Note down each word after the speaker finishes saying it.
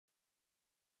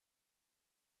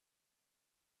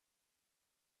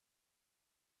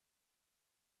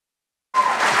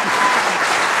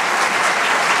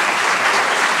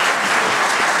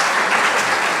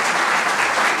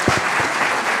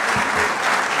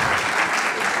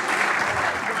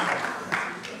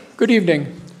Good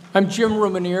evening. I'm Jim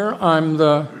Rumanier.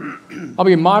 I'll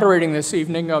be moderating this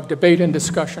evening of debate and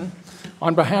discussion.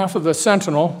 On behalf of the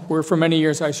Sentinel, where for many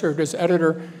years I served as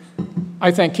editor, I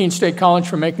thank Keene State College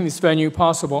for making this venue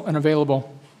possible and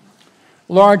available.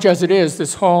 Large as it is,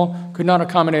 this hall could not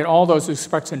accommodate all those who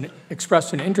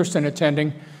expressed an interest in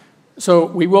attending, so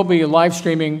we will be live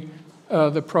streaming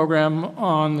the program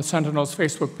on the Sentinel's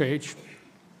Facebook page.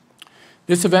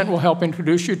 This event will help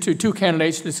introduce you to two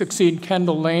candidates to succeed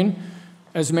Kendall Lane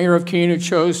as mayor of Keene, who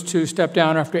chose to step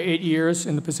down after 8 years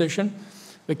in the position.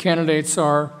 The candidates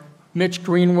are Mitch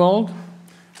Greenwald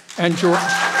and George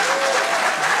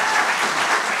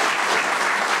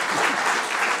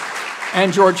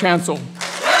Hansel.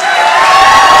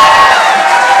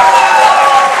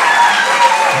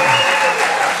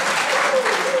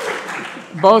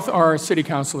 Both are city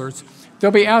councilors.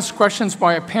 They'll be asked questions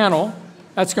by a panel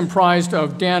that's comprised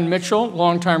of Dan Mitchell,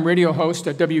 longtime radio host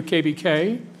at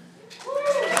WKBK,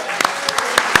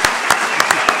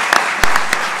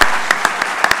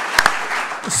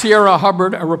 Sierra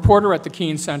Hubbard, a reporter at the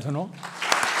Keene Sentinel,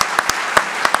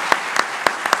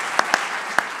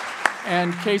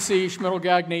 and Casey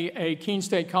Schmidl-Gagne, a Keene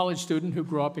State College student who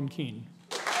grew up in Keene.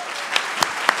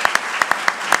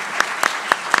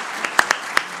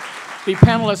 The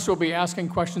panelists will be asking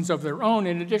questions of their own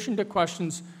in addition to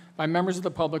questions by members of the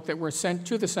public that were sent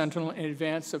to the Sentinel in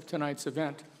advance of tonight's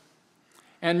event.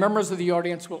 And members of the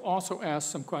audience will also ask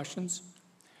some questions.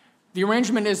 The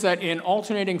arrangement is that in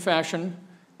alternating fashion,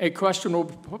 a question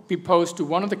will be posed to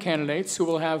one of the candidates who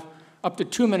will have up to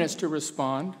 2 minutes to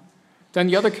respond. Then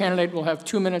the other candidate will have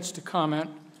 2 minutes to comment,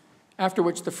 after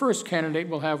which the first candidate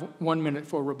will have 1 minute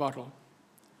for rebuttal.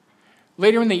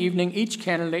 Later in the evening, each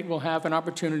candidate will have an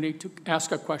opportunity to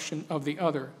ask a question of the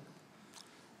other.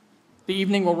 The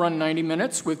evening will run 90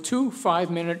 minutes with 2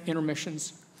 5-minute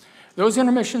intermissions. Those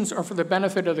intermissions are for the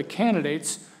benefit of the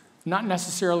candidates, not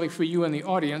necessarily for you in the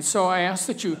audience, so I ask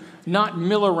that you not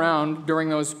mill around during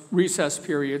those recess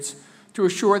periods to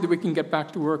assure that we can get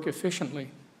back to work efficiently.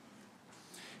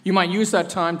 You might use that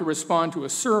time to respond to a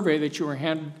survey that you were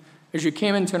handed as you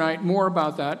came in tonight. More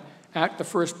about that at the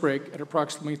first break at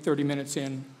approximately 30 minutes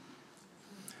in.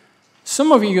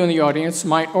 Some of you in the audience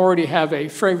might already have a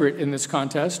favorite in this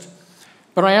contest,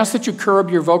 but I ask that you curb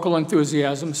your vocal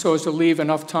enthusiasm so as to leave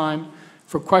enough time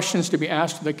for questions to be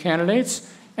asked of the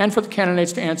candidates and for the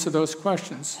candidates to answer those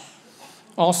questions.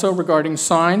 Also, regarding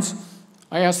signs,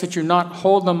 I ask that you not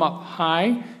hold them up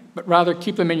high, but rather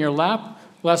keep them in your lap,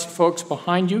 lest folks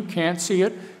behind you can't see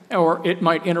it, or it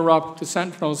might interrupt the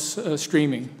Sentinel's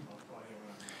streaming.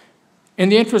 In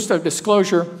the interest of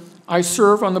disclosure, I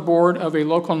serve on the board of a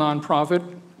local nonprofit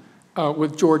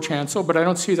with George Hansel, but I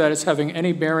don't see that as having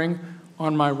any bearing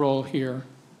on my role here.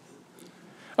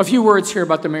 A few words here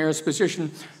about the mayor's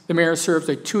position. The mayor serves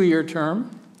a 2-year term.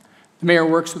 The mayor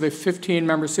works with a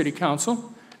 15-member city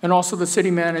council and also the city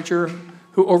manager,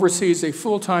 who oversees a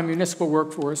full-time municipal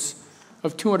workforce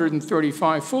of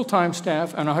 235 full-time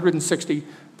staff and 160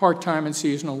 part-time and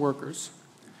seasonal workers.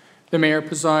 The mayor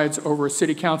presides over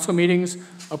city council meetings,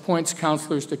 appoints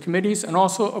councilors to committees, and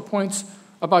also appoints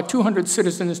about 200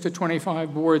 citizens to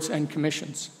 25 boards and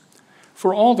commissions.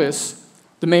 For all this,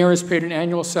 the mayor is paid an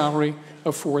annual salary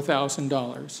of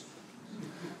 $4,000.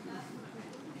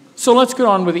 So let's get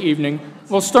on with the evening.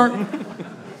 We'll start.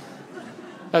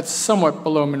 That's somewhat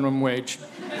below minimum wage.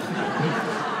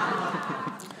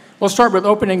 We'll start with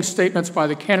opening statements by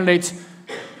the candidates.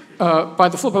 By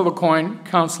the flip of a coin,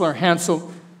 Councilor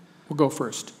Hansel will go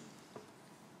first.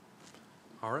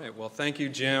 All right, well, thank you,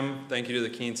 Jim. Thank you to the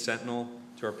Keene Sentinel,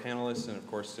 to our panelists, and of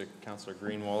course to Councilor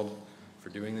Greenwald for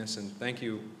doing this. And thank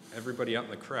you, everybody out in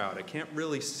the crowd. I can't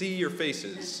really see your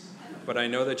faces, but I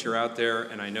know that you're out there,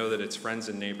 and I know that it's friends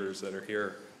and neighbors that are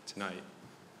here tonight.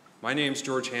 My name's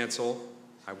George Hansel.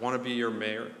 I want to be your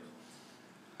mayor.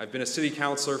 I've been a city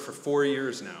councilor for 4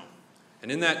 years now,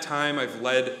 and in that time, I've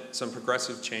led some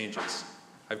progressive changes.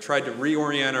 I've tried to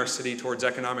reorient our city towards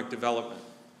economic development.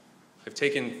 I've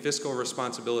taken fiscal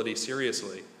responsibility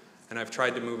seriously, and I've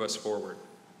tried to move us forward.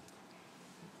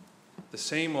 The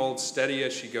same old steady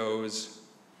as she goes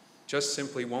just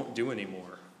simply won't do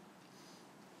anymore.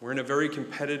 We're in a very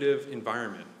competitive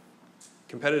environment,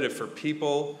 competitive for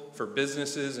people, for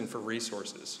businesses, and for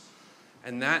resources.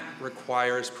 And that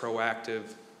requires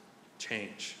proactive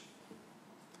change.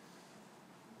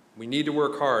 We need to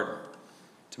work hard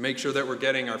to make sure that we're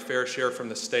getting our fair share from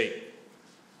the state.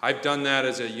 I've done that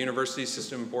as a University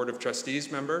System Board of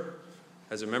Trustees member,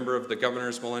 as a member of the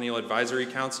Governor's Millennial Advisory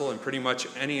Council, and pretty much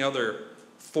any other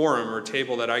forum or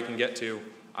table that I can get to,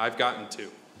 I've gotten to.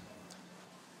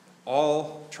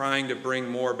 All trying to bring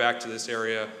more back to this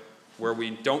area where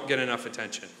we don't get enough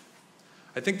attention.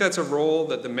 I think that's a role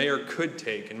that the mayor could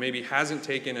take and maybe hasn't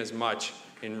taken as much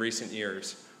in recent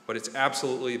years, but it's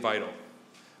absolutely vital.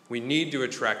 We need to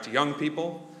attract young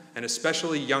people, and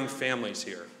especially young families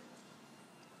here.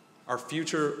 Our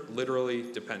future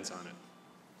literally depends on it.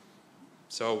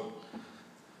 So,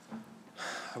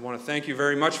 I want to thank you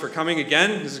very much for coming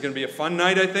again. This is going to be a fun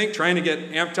night, I think, trying to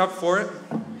get amped up for it.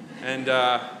 And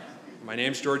my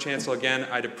name's George Hansel again.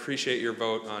 I'd appreciate your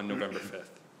vote on November 5th.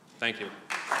 Thank you.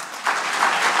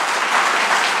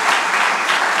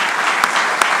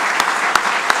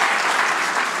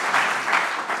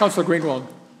 Councilor Greenwald.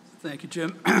 Thank you,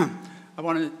 Jim. I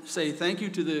want to say thank you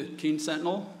to the Keene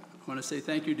Sentinel. I want to say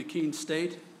thank you to Keene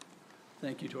State.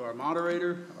 Thank you to our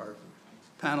moderator, our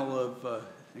panel of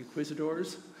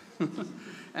inquisitors,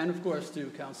 and of course to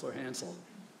Councilor Hansel.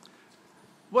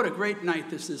 What a great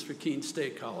night this is for Keene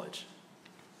State College.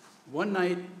 One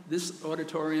night, this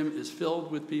auditorium is filled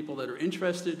with people that are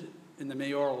interested in the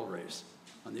mayoral race.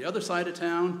 On the other side of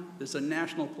town, there's a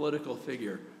national political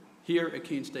figure here at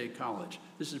Keene State College.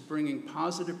 This is bringing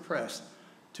positive press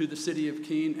to the city of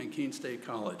Keene and Keene State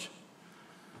College.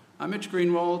 I'm Mitch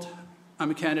Greenwald.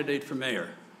 I'm a candidate for mayor.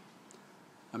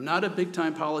 I'm not a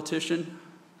big-time politician.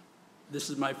 This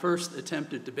is my first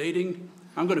attempt at debating.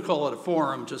 I'm going to call it a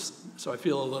forum just so I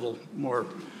feel a little more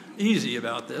easy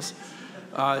about this.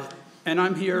 And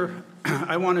I'm here.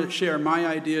 I want to share my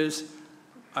ideas.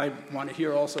 I want to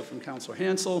hear also from Councilor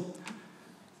Hansel.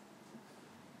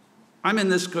 I'm in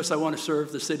this because I want to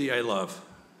serve the city I love.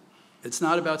 It's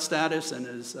not about status, and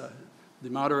as the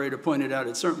moderator pointed out,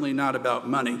 it's certainly not about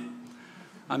money.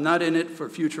 I'm not in it for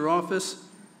future office.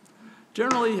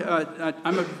 Generally,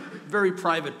 I'm a very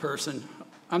private person.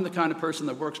 I'm the kind of person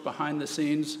that works behind the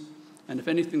scenes, and if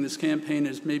anything, this campaign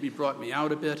has maybe brought me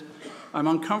out a bit. I'm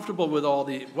uncomfortable with all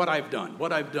what I've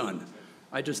done.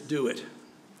 I just do it.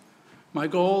 My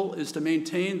goal is to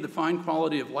maintain the fine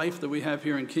quality of life that we have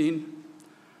here in Keene.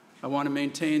 I want to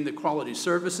maintain the quality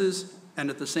services and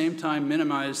at the same time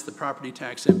minimize the property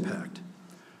tax impact.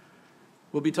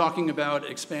 We'll be talking about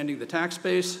expanding the tax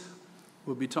base.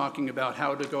 We'll be talking about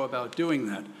how to go about doing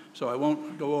that. So I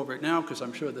won't go over it now because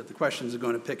I'm sure that the questions are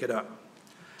going to pick it up.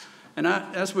 And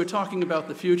as we're talking about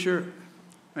the future,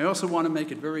 I also want to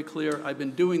make it very clear I've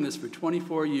been doing this for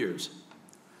 24 years.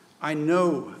 I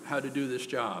know how to do this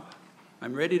job.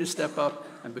 I'm ready to step up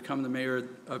and become the mayor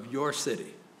of your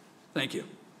city. Thank you.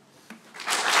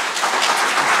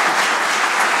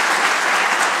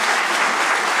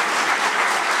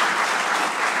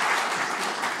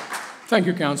 Thank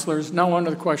you, councilors. Now on to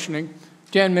the questioning.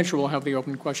 Dan Mitchell will have the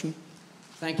open question.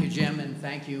 Thank you, Jim, and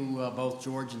thank you both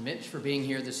George and Mitch for being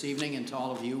here this evening, and to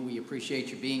all of you, we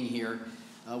appreciate you being here.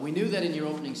 We knew that in your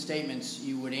opening statements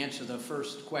you would answer the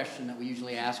first question that we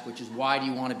usually ask, which is why do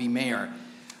you want to be mayor?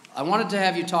 I wanted to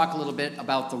have you talk a little bit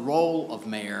about the role of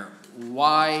mayor.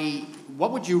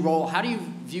 What would you how do you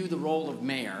view the role of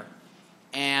mayor?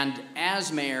 And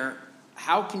as mayor,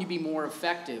 how can you be more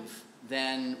effective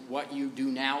than what you do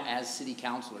now as city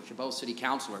councilors? You're both city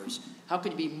councilors. How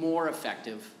could you be more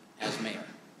effective as mayor?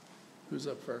 Who's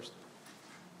up first?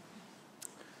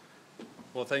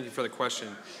 Well, thank you for the question.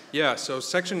 Yeah, so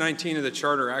Section 19 of the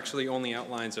Charter actually only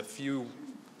outlines a few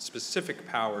specific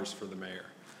powers for the mayor.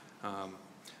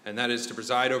 And that is to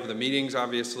preside over the meetings,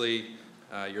 obviously.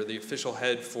 You're the official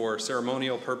head for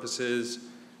ceremonial purposes,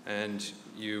 and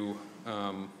you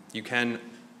can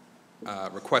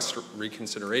request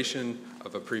reconsideration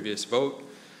of a previous vote.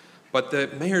 But the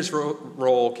mayor's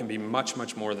role can be much,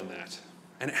 much more than that.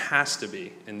 And it has to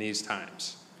be in these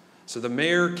times. So the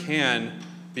mayor can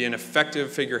be an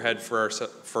effective figurehead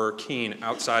for Keene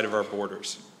outside of our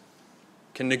borders,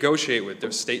 can negotiate with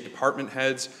the state department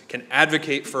heads, can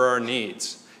advocate for our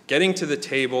needs. Getting to the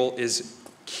table is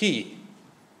key.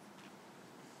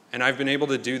 And I've been able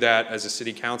to do that as a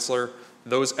city councilor.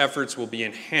 Those efforts will be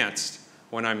enhanced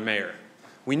when I'm mayor.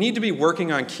 We need to be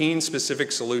working on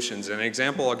Keene-specific solutions. And an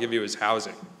example I'll give you is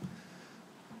housing.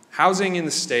 Housing in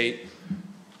the state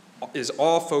is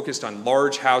all focused on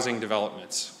large housing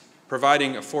developments,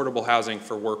 providing affordable housing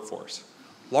for workforce.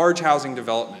 Large housing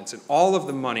developments, and all of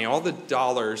the money, all the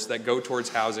dollars that go towards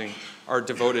housing are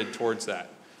devoted towards that.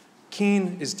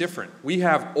 Keene is different. We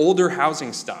have older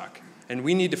housing stock, and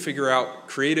we need to figure out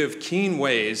creative Keene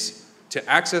ways to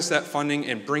access that funding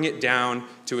and bring it down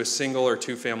to a single or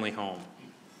two-family home.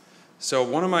 So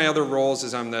one of my other roles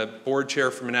is I'm the board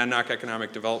chair for Monadnock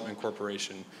Economic Development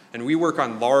Corporation, and we work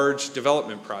on large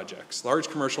development projects, large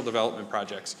commercial development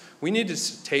projects. We need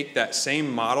to take that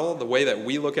same model, the way that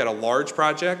we look at a large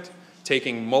project,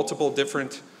 taking multiple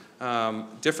different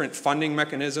different funding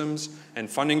mechanisms and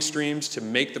funding streams to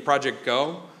make the project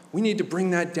go, we need to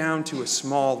bring that down to a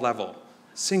small level.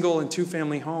 Single and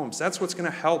two-family homes. That's what's going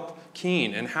to help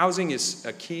Keene. And housing is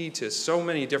a key to so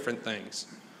many different things.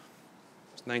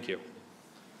 Thank you.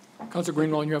 Councilor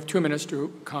Greenwald, you have 2 minutes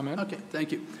to comment. Okay,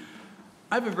 thank you.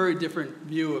 I have a very different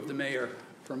view of the mayor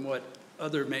from what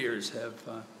other mayors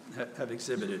have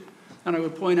exhibited. And I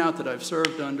would point out that I've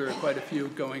served under quite a few,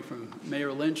 going from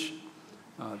Mayor Lynch,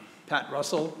 Pat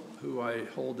Russell, who I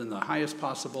hold in the highest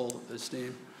possible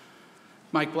esteem,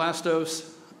 Mike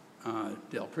Blastos,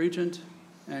 Dale Pregent,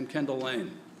 and Kendall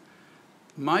Lane.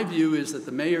 My view is that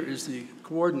the mayor is the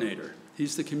coordinator.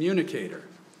 He's the communicator.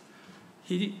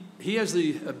 He has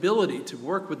the ability to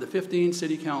work with the 15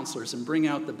 city councilors and bring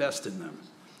out the best in them.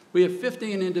 We have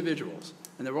 15 individuals,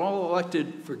 and they're all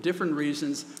elected for different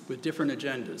reasons with different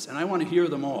agendas, and I want to hear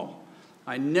them all.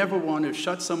 I never want to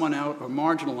shut someone out or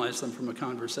marginalize them from a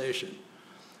conversation.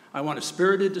 I want a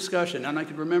spirited discussion, and I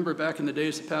can remember back in the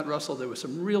days of Pat Russell, there was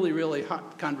some really, really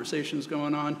hot conversations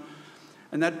going on,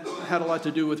 and that had a lot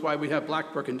to do with why we have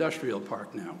Blackbrook Industrial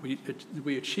Park now.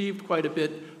 We achieved quite a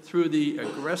bit through the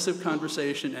aggressive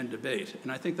conversation and debate,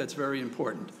 and I think that's very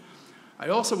important. I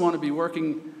also want to be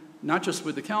working not just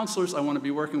with the councilors, I want to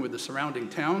be working with the surrounding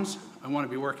towns, I want to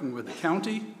be working with the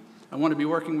county, I want to be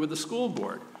working with the school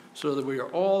board, so that we are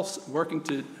all working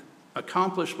to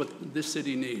accomplish what this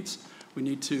city needs. We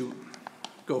need to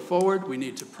go forward, we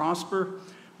need to prosper,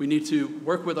 we need to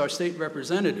work with our state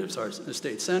representatives, our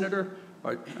state senator,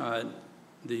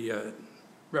 the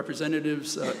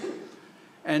representatives,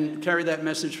 and carry that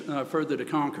message further to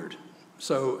Concord.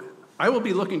 So I will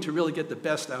be looking to really get the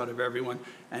best out of everyone,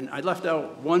 and I left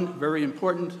out one very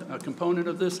important component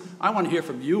of this. I want to hear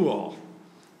from you all.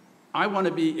 I want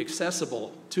to be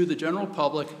accessible to the general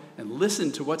public and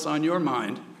listen to what's on your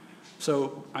mind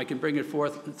so I can bring it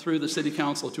forth through the City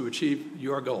Council to achieve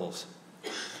your goals.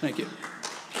 Thank you.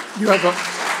 You have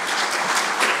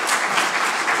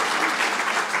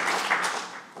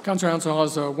Councilor Hansel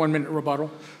has a 1-minute rebuttal.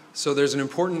 So there's an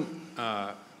important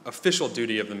official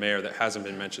duty of the mayor that hasn't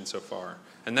been mentioned so far,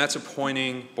 and that's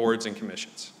appointing boards and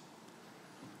commissions.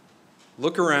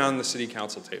 Look around the city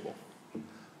council table.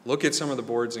 Look at some of the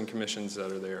boards and commissions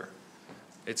that are there.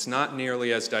 It's not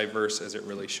nearly as diverse as it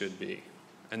really should be.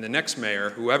 And the next mayor,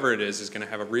 whoever it is going to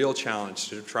have a real challenge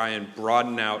to try and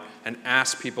broaden out and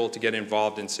ask people to get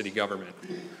involved in city government.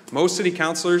 Most city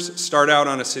councilors start out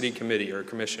on a city committee or a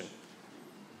commission.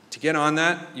 To get on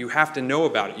that, you have to know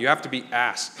about it. You have to be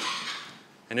asked.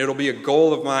 And it'll be a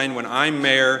goal of mine when I'm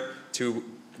mayor to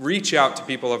reach out to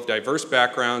people of diverse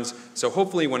backgrounds. So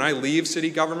hopefully when I leave city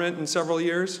government in several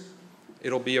years,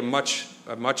 it'll be a much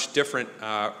different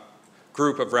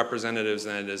group of representatives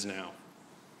than it is now.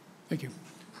 Thank you.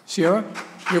 Sierra,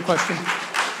 your question.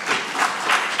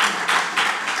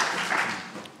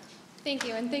 Thank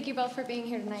you, and thank you both for being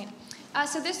here tonight.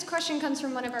 So this question comes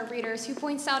from one of our readers who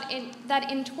points out that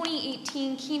in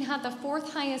 2018, Keene had the 4th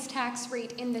highest tax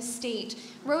rate in the state.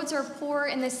 Roads are poor,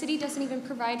 and the city doesn't even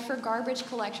provide for garbage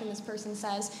collection, this person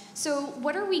says. So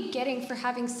what are we getting for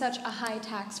having such a high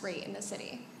tax rate in the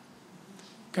city?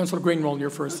 Councilor Greenwald, you're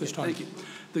first this time. Thank you.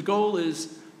 The goal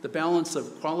is the balance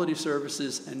of quality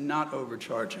services and not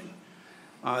overcharging.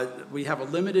 We have a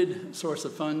limited source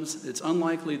of funds. It's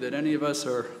unlikely that any of us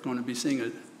are going to be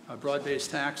seeing a broad-based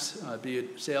tax, be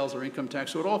it sales or income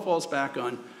tax, so it all falls back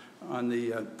on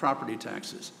the property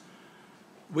taxes.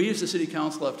 We as the City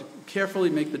Council have to carefully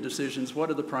make the decisions, what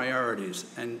are the priorities,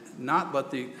 and not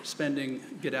let the spending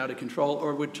get out of control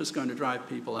or we're just going to drive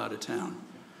people out of town.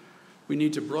 We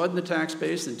need to broaden the tax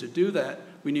base, and to do that,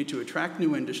 we need to attract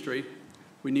new industry.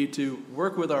 We need to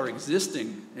work with our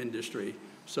existing industry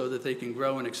so that they can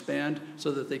grow and expand,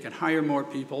 so that they can hire more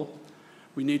people.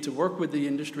 We need to work with the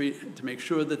industry to make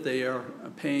sure that they are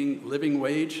paying living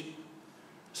wage.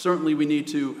 Certainly we need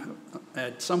to,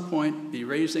 at some point, be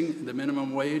raising the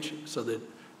minimum wage so that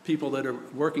people that are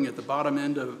working at the bottom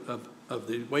end of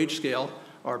the wage scale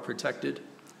are protected.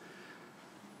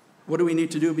 What do we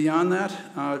need to do beyond that?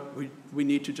 We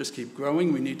need to just keep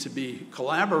growing. We need to be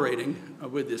collaborating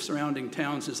with the surrounding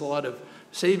towns. There's a lot of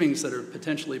savings that are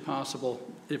potentially possible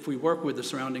if we work with the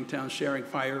surrounding towns, sharing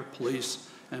fire, police,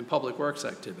 and public works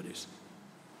activities.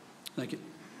 Thank you.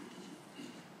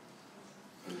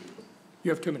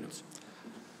 You have 2 minutes.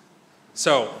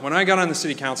 So when I got on the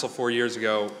city council 4 years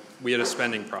ago, we had a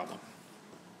spending problem.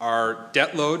 Our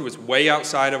debt load was way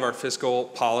outside of our fiscal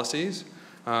policies,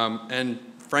 and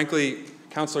frankly,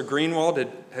 Councilor Greenwald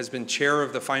has been chair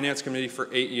of the Finance Committee for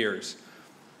 8 years.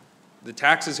 The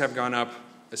taxes have gone up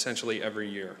essentially every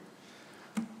year.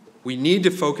 We need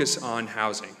to focus on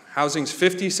housing. Housing's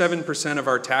 57% of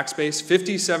our tax base.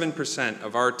 57%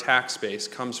 of our tax base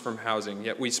comes from housing,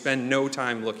 yet we spend no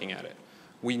time looking at it.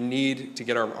 We need to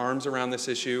get our arms around this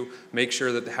issue, make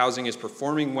sure that the housing is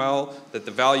performing well, that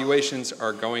the valuations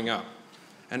are going up.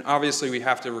 And obviously we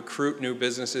have to recruit new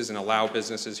businesses and allow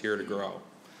businesses here to grow.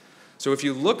 So if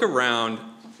you look around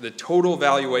the total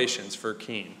valuations for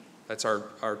Keene, that's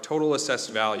our total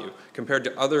assessed value, compared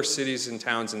to other cities and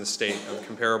towns in the state of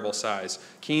comparable size,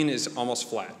 Keene is almost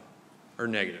flat or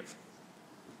negative,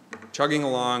 chugging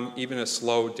along, even a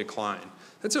slow decline.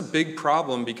 That's a big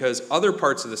problem because other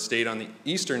parts of the state on the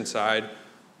eastern side,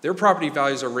 their property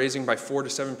values are raising by 4 to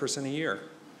 7% a year.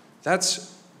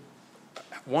 That's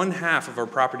 1/2 of our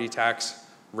property tax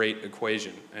rate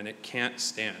equation, and it can't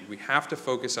stand. We have to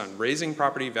focus on raising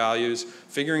property values,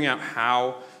 figuring out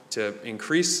how to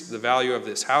increase the value of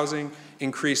this housing,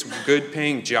 increase good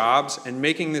paying jobs, and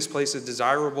making this place a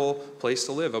desirable place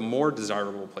to live, a more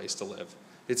desirable place to live.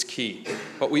 It's key.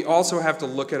 But we also have to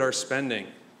look at our spending.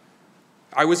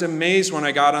 I was amazed when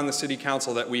I got on the city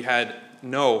council that we had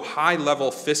no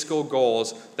high-level fiscal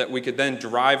goals that we could then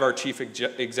drive our chief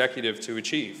executive to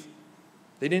achieve.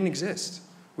 They didn't exist.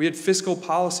 We had fiscal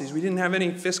policies. We didn't have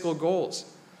any fiscal goals.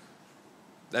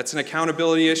 That's an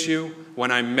accountability issue. When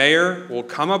I'm mayor, we'll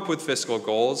come up with fiscal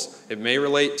goals. It may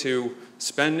relate to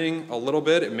spending a little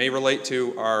bit. It may relate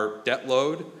to our debt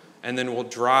load, and then we'll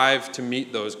drive to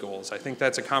meet those goals. I think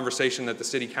that's a conversation that the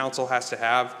city council has to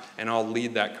have, and I'll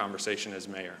lead that conversation as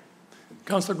mayor.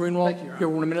 Councilor Greenwald, Thank you, Your your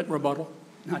 1 minute rebuttal.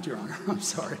 Not Your Honor, I'm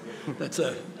sorry. That's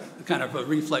a kind of a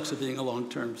reflex of being a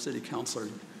long-term city councilor.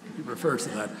 He refers to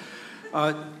that.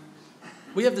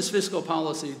 We have this fiscal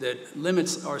policy that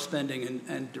limits our spending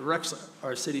and directs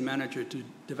our city manager to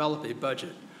develop a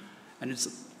budget, and it's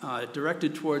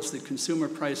directed towards the consumer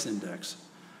price index.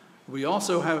 We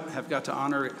also have got to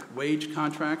honor wage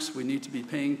contracts. We need to be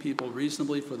paying people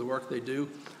reasonably for the work they do.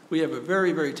 We have a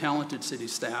very, very talented city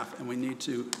staff, and we need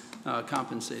to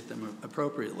compensate them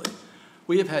appropriately.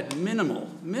 We have had minimal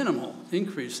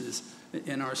increases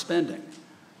in our spending.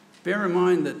 Bear in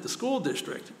mind that the school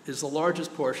district is the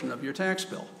largest portion of your tax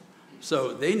bill.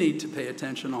 So they need to pay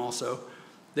attention also.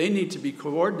 They need to be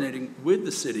coordinating with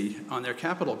the city on their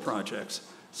capital projects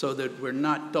so that we're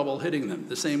not double hitting them.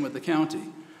 The same with the county.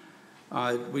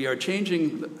 We are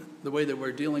changing the way that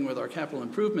we're dealing with our capital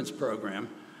improvements program.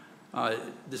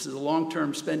 This is a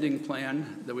long-term spending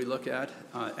plan that we look at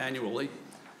annually.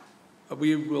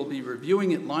 We will be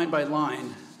reviewing it line by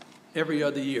line every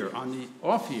other year. On the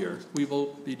off year, we will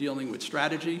be dealing with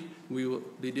strategy. We will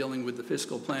be dealing with the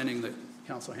fiscal planning that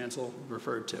Councilor Hansel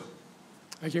referred to.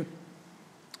 Thank you.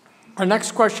 Our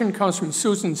next question comes from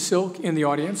Susan Silk in the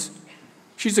audience.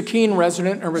 She's a Keene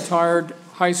resident and retired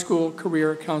high school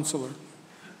career counselor.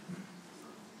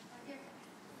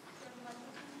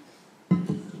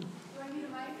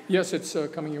 Yes, it's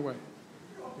coming your way.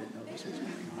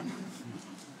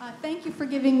 Thank you for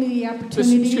giving me the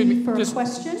opportunity for a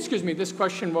question. Excuse me, this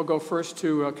question will go first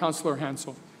to Councilor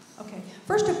Hansel. Okay.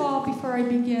 First of all, before I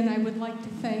begin, I would like to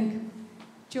thank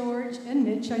George and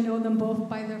Mitch. I know them both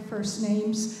by their first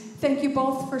names. Thank you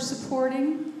both for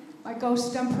supporting my Go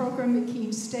STEM program at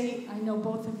Keene State. I know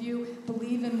both of you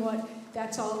believe in what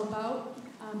that's all about,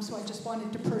 so I just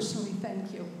wanted to personally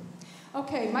thank you.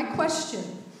 Okay, my question.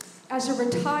 As a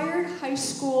retired high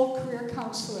school career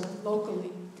counselor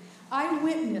locally, I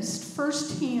witnessed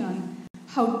firsthand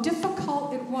how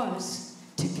difficult it was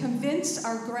to convince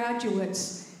our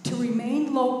graduates to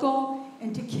remain local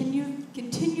and to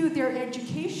continue their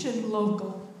education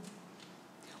local.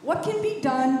 What can be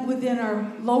done within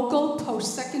our local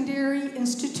post-secondary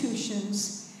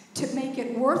institutions to make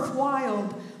it worthwhile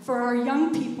for our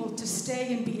young people to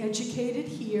stay and be educated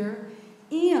here,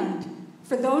 and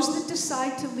for those that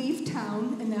decide to leave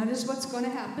town, and that is what's going to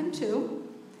happen too,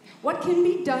 what can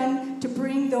be done to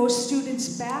bring those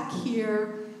students back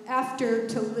here after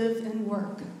to live and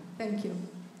work? Thank you.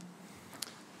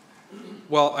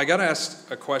 Well, I got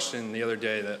asked a question the other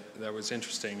day that was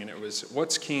interesting, and it was,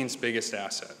 what's Keene's biggest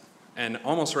asset? And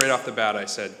almost right off the bat, I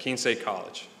said, Keene State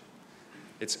College.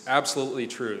 It's absolutely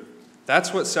true.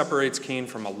 That's what separates Keene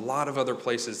from a lot of other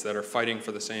places that are fighting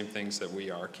for the same things that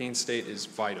we are. Keene State is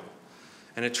vital.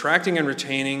 And attracting and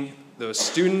retaining those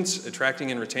students,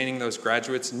 attracting and retaining those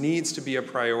graduates needs to be a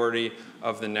priority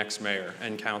of the next mayor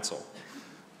and council.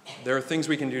 There are things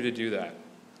we can do to do that.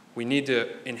 We need to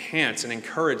enhance and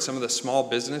encourage some of the small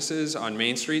businesses on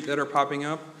Main Street that are popping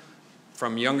up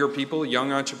from younger people,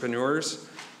 young entrepreneurs.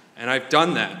 And I've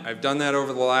done that. I've done that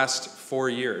over the last 4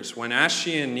 years. When Ash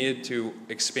Sheehan needed to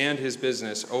expand his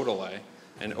business, Odelay,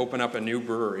 and open up a new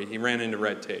brewery, he ran into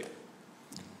red tape.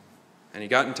 And he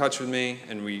got in touch with me,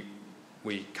 and we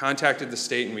contacted the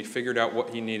state, and we figured out what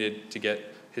he needed to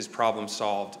get his problem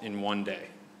solved in one day.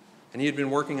 And he had been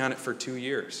working on it for 2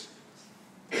 years.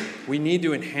 We need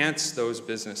to enhance those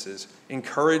businesses,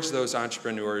 encourage those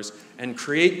entrepreneurs, and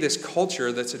create this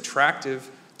culture that's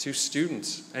attractive to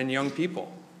students and young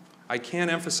people. I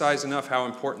can't emphasize enough how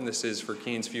important this is for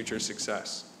Keene's future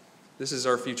success. This is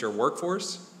our future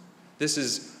workforce. This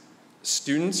is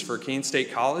students for Keene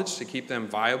State College to keep them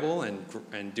viable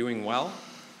and doing well.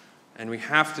 And we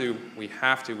have to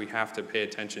pay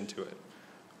attention to it.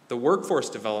 The workforce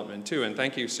development too, and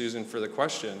thank you, Susan, for the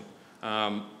question.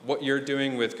 What you're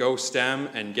doing with Go STEM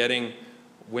and getting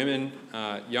women,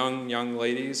 young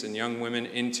ladies and young women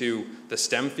into the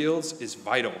STEM fields is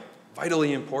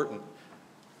vitally important.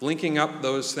 Linking up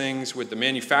those things with the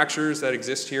manufacturers that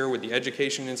exist here, with the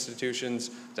education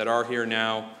institutions that are here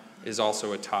now, is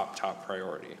also a top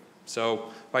priority.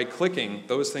 So by clicking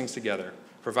those things together,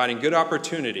 providing good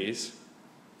opportunities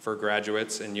for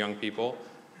graduates and young people,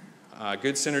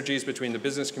 good synergies between the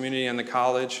business community and the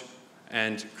college,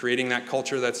 and creating that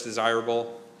culture that's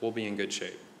desirable, we'll be in good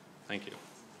shape. Thank you.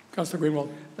 Councilor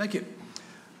Greenwald. Thank you.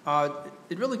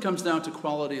 It really comes down to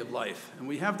quality of life, and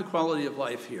we have the quality of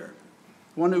life here.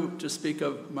 I want to just speak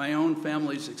of my own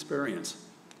family's experience.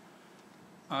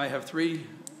 I have 3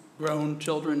 grown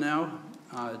children now.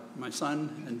 My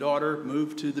son and daughter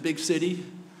moved to the big city,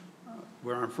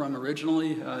 where I'm from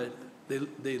originally.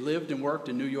 They lived and worked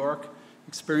in New York,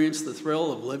 experienced the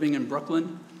thrill of living in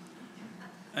Brooklyn.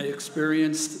 I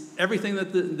experienced everything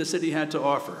that the city had to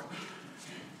offer.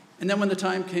 And then when the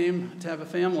time came to have a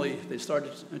family, they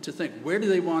started to think, where do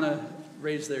they want to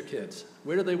raise their kids?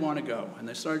 Where do they want to go? And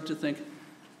they started to think,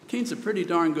 Keene's a pretty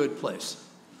darn good place.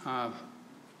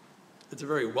 It's a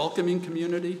very welcoming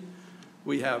community.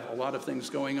 We have a lot of things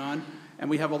going on, and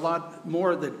we have a lot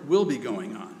more that will be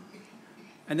going on.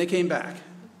 And they came back.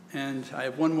 And I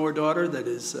have one more daughter that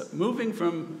is moving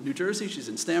from New Jersey. She's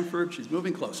in Stamford. She's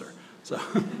moving closer. So,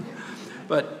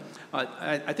 but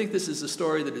I think this is a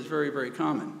story that is very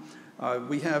common.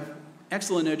 We have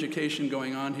excellent education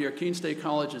going on here. Keene State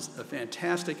College is a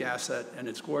fantastic asset, and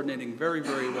it's coordinating very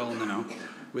well now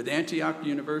with Antioch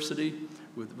University,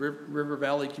 with River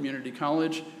Valley Community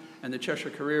College, and the Cheshire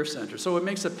Career Center. So it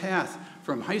makes a path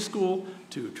from high school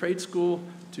to trade school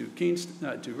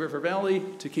to River Valley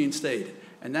to Keene State.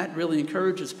 And that really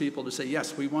encourages people to say,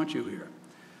 yes, we want you here.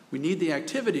 We need the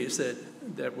activities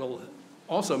that will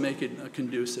also make it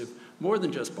conducive, more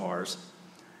than just bars.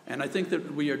 And I think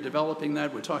that we are developing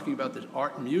that. We're talking about the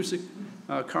art and music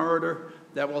corridor.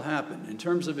 That will happen. In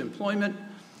terms of employment,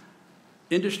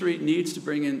 industry needs to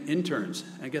bring in interns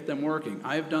and get them working.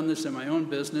 I have done this in my own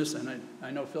business, and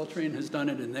I know Filtrine has done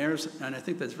it in theirs, and I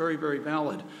think that's very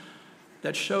valid.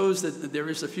 That shows that there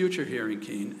is a future here in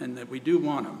Keene, and that we do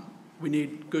want them. We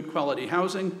need good quality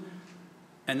housing,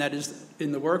 and that is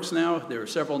in the works now. There are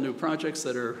several new projects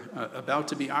that are about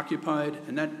to be occupied,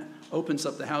 and that opens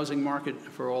up the housing market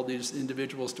for all these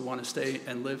individuals to want to stay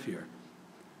and live here.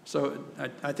 So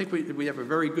I think we have a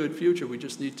very good future. We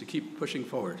just need to keep pushing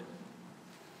forward.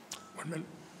 1 minute.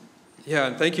 Yeah,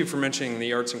 and thank you for mentioning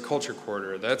the Arts and Culture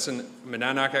Corridor. That's a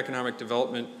Monadnock Economic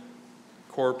Development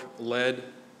Corp-led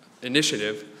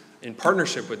initiative in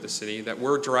partnership with the city that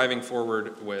we're driving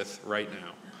forward with right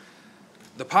now.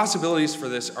 The possibilities for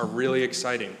this are really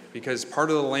exciting because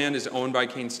part of the land is owned by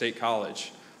Keene State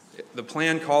College. The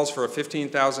plan calls for a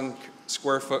 15,000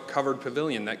 square foot covered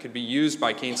pavilion that could be used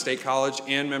by Keene State College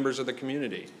and members of the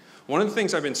community. One of the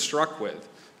things I've been struck with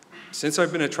since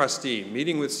I've been a trustee,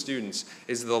 meeting with students,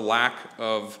 is the lack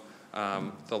of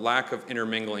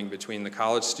intermingling between the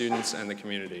college students and the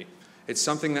community. It's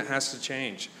something that has to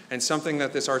change, and something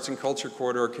that this Arts and Culture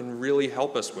Corridor can really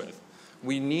help us with.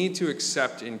 We need to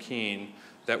accept in Keene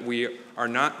that we are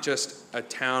not just a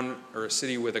town or a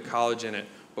city with a college in it,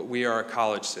 but we are a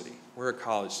college city. We're a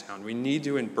college town. We need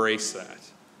to embrace that.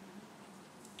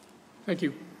 Thank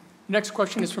you. Next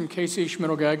question is from Casey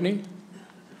Schmidl-Gagné.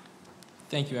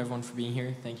 Thank you, everyone, for being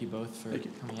here. Thank you both for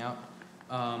coming out.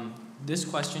 This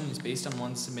question is based on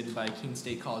one submitted by a Keene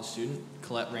State College student,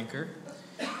 Colette Rinker.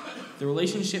 The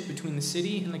relationship between the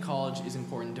city and the college is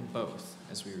important to both,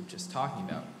 as we were just talking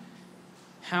about.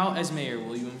 How, as mayor,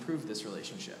 will you improve this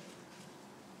relationship?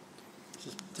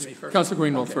 To me first. Councilor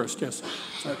Greenwald Okay. first, yes.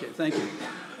 Okay, thank you.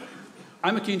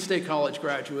 I'm a Keene State College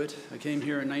graduate. I came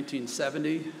here in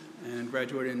 1970 and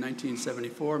graduated in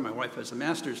 1974. My wife has a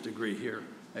master's degree here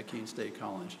at Keene State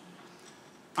College.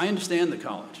 I understand the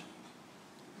college.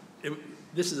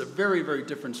 This is a very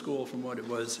different school from what it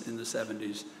was in the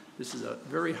 70s. This is a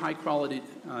very high-quality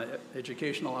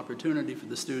educational opportunity for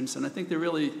the students, and I think they're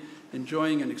really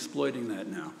enjoying and exploiting that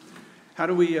now. How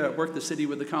do we work the city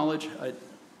with the college? I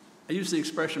use the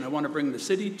expression, I want to bring the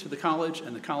city to the college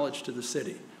and the college to the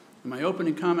city. In my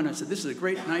opening comment, I said, this is a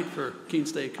great night for Keene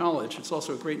State College. It's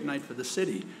also a great night for the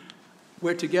city.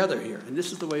 We're together here, and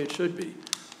this is the way it should be.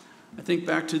 I think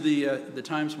back to the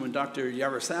times when Dr.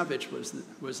 Yarosavich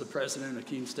was the president of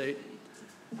Keene State.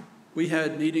 We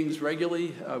had meetings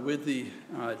regularly with the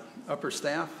upper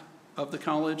staff of the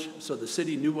college, so the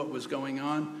city knew what was going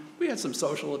on. We had some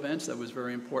social events that was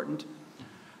very important.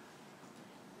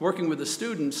 Working with the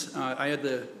students, I had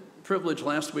the privilege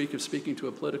last week of speaking to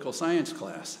a political science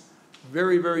class.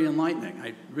 Very, very enlightening.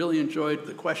 I really enjoyed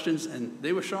the questions, and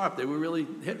they were sharp. They were really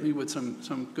hitting me with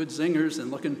some good zingers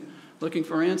and looking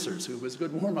for answers. It was a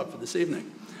good warm-up for this evening.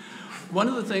 One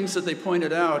of the things that they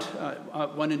pointed out,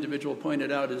 one individual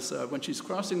pointed out, is when she's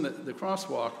crossing the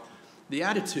crosswalk, the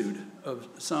attitude of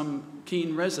some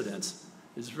Keene residents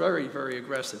is very, very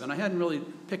aggressive. And I hadn't really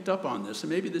picked up on this, and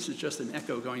maybe this is just an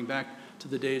echo going back to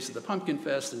the days of the Pumpkin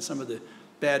Fest and some of the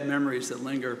bad memories that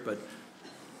linger, but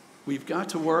we've got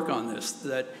to work on this,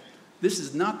 that this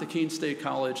is not the Keene State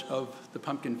College of the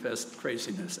Pumpkin Fest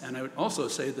craziness. And I would also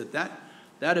say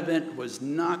that event was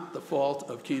not the fault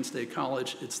of Keene State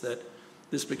College. It's that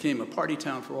this became a party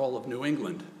town for all of New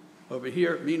England. Over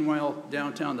here, meanwhile,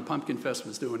 downtown, the Pumpkin Fest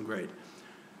was doing great.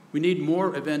 We need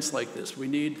more events like this. We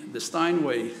need the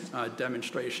Steinway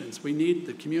demonstrations. We need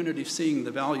the community seeing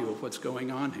the value of what's going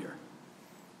on here.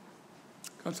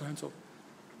 Councilor Hensel.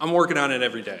 I'm working on it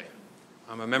every day.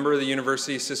 I'm a member of the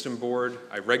University System Board.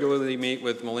 I regularly meet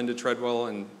with Melinda Treadwell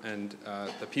and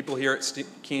the people here at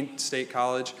Keene State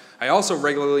College. I also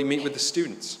regularly meet with the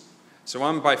students. So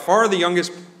I'm by far the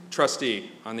youngest trustee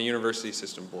on the University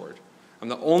System Board. I'm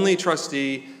the only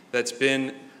trustee that's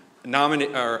been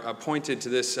appointed to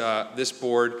this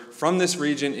board from this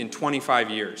region in 25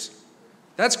 years.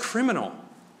 That's criminal.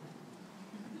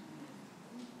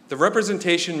 The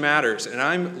representation matters, and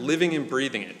I'm living and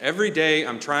breathing it. Every day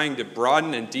I'm trying to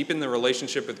broaden and deepen the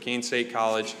relationship with Keene State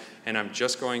College, and I'm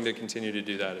just going to continue to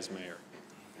do that as mayor.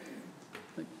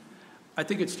 I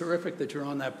think it's terrific that you're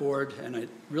on that board, and I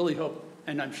really hope,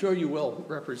 and I'm sure you will,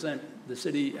 represent the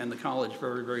city and the college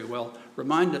very, very well.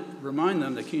 Remind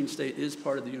them that Keene State is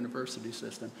part of the university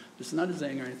system. It's not a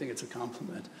zing or anything, it's a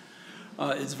compliment.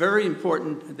 It's very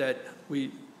important that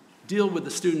we deal with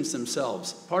the students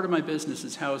themselves. Part of my business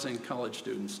is housing college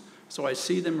students. So I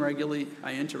see them regularly,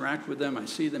 I interact with them, I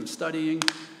see them studying,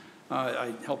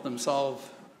 I help them solve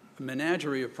a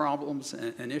menagerie of problems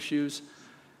and issues.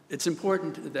 It's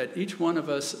important that each one of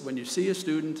us, when you see a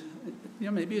student,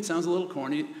 maybe it sounds a little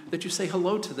corny, that you say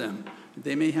hello to them.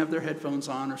 They may have their headphones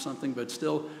on or something, but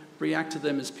still react to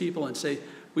them as people and say,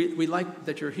 we like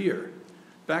that you're here.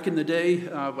 Back in the day,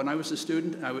 when I was a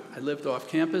student, I lived off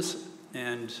campus,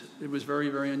 and it was very,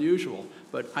 very unusual.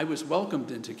 But I was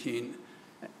welcomed into Keene,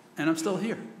 and I'm still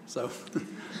here. So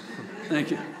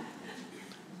thank you.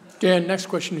 Dan, next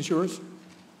question is yours.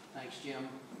 Thanks, Jim.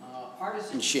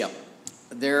 Partisanship.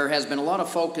 There has been a lot of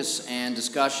focus and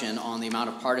discussion on the amount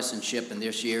of partisanship in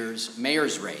this year's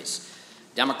mayor's race,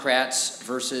 Democrats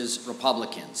versus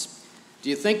Republicans. Do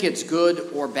you think it's good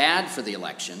or bad for the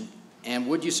election? And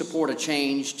would you support a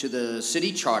change to the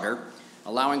city charter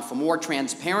allowing for more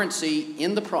transparency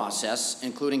in the process,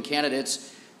 including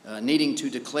candidates needing to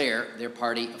declare their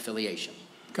party affiliation?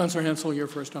 Councilor Hensel, you're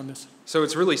first on this. So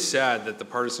it's really sad that the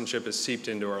partisanship has seeped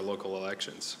into our local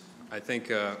elections. I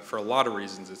think for a lot of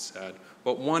reasons it's sad.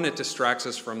 But one, it distracts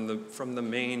us from the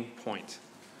main point.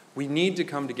 We need to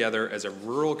come together as a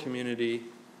rural community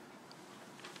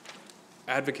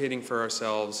advocating for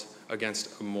ourselves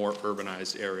against a more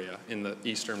urbanized area in the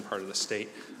eastern part of the state.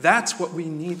 That's what we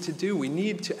need to do. We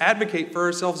need to advocate for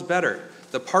ourselves better.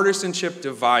 The partisanship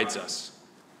divides us.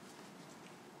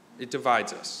 It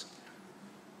divides us.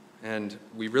 And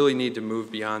we really need to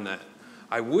move beyond that.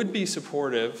 I would be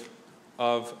supportive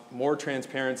of more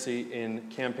transparency in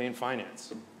campaign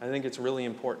finance. I think it's really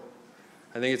important.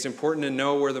 I think it's important to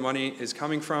know where the money is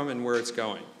coming from and where it's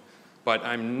going. But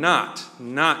I'm not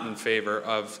in favor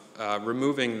of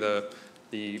removing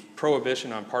the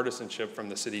prohibition on partisanship from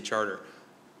the city charter.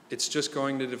 It's just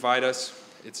going to divide us.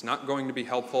 It's not going to be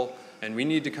helpful. And we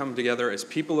need to come together as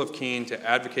people of Keene to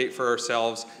advocate for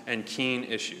ourselves and Keene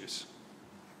issues.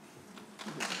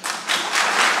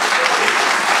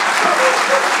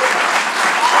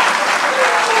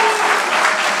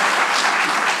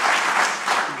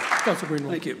 Councilor Greenwald.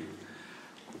 Thank you.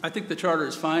 I think the charter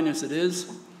is fine as it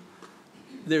is.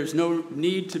 There's no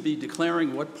need to be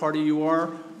declaring what party you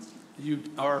are. You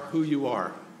are who you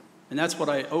are. And that's what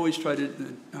I always try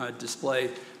to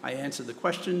display. I answer the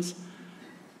questions.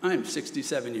 I'm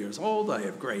 67 years old. I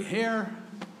have gray hair.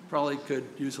 Probably could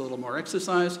use a little more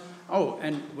exercise. Oh,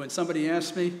 and when somebody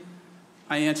asks me,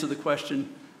 I answer the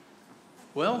question,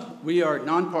 well, we are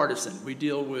nonpartisan. We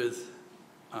deal with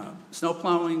snow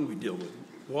plowing. We deal with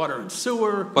water and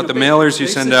sewer. But the mailers you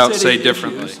send out say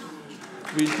differently. Issues.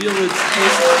 We deal with...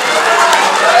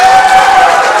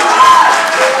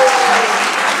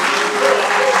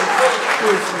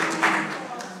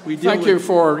 Thank you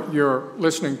for your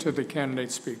listening to the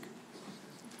candidate speak.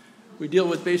 We deal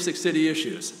with basic city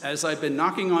issues. As I've been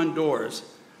knocking on doors,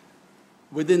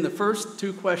 within the first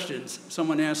 2 questions,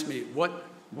 someone asked me,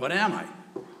 what am I?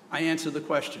 I answer the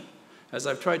question. As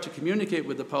I've tried to communicate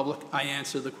with the public, I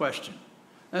answer the question.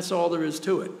 That's all there is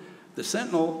to it. The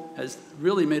Sentinel has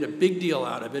really made a big deal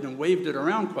out of it and waved it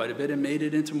around quite a bit and made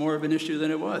it into more of an issue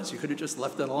than it was. You could have just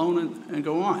left it alone and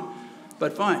go on.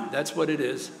 But fine, that's what it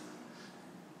is.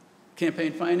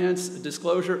 Campaign finance,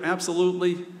 disclosure,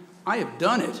 absolutely. I have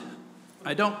done it.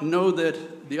 I don't know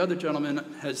that the other gentleman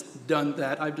has done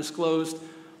that. I've disclosed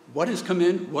what has come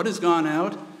in, what has gone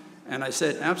out, and I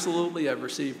said, absolutely, I've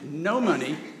received no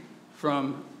money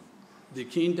from the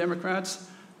Keene Democrats,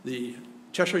 the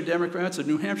Cheshire Democrats, the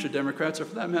New Hampshire Democrats, or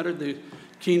for that matter, the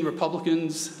Keene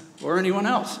Republicans, or anyone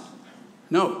else.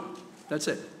 No, that's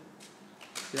it.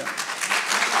 Yeah.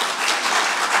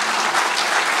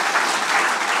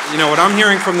 You know, what I'm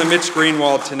hearing from the Mitch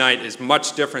Greenwald tonight is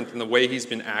much different than the way he's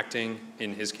been acting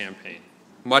in his campaign.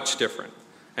 Much different.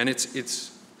 And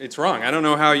it's wrong. I don't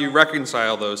know how you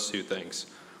reconcile those two things.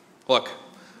 Look,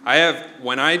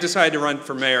 when I decided to run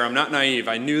for mayor, I'm not naive.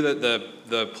 I knew that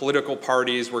the political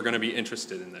parties were going to be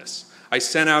interested in this. I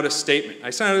sent out a statement. I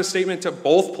sent out a statement to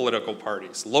both political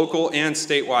parties, local and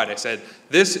statewide. I said,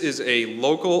 this is a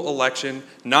local election,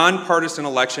 nonpartisan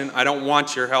election. I don't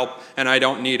want your help, and I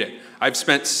don't need it. I've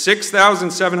spent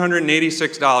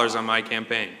 $6,786 on my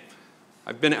campaign.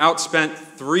 I've been outspent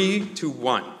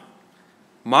 3-1.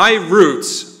 My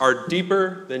roots are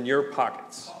deeper than your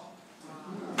pockets.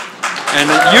 And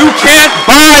you can't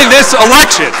buy this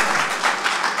election.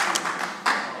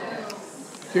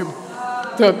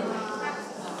 The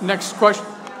next question,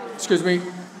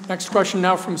 next question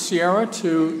now from Sierra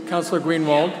to Councillor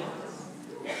Greenwald.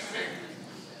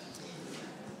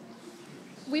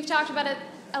 We've talked about it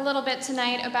a little bit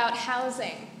tonight about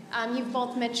housing. You've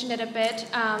both mentioned it a bit.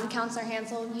 Councillor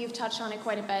Hansel, you've touched on it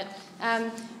quite a bit.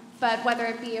 But whether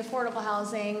it be affordable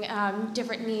housing,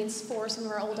 different needs for some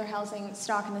of our older housing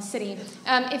stock in the city.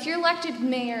 If you're elected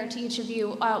mayor to each of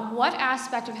you, what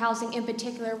aspect of housing in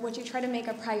particular would you try to make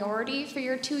a priority for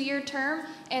your 2-year term?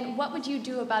 And what would you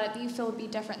do about it that you feel would be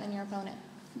different than your opponent?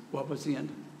 What was the end?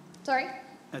 Sorry?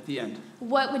 At the end.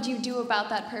 What would you do about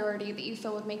that priority that you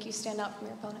feel would make you stand out from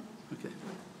your opponent? Okay.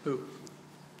 Who?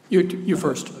 You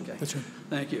first. Okay. That's right.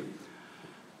 Thank you.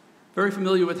 Very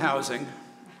familiar with housing.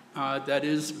 That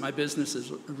is my business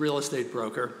as a real estate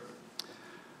broker.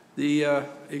 The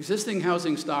existing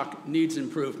housing stock needs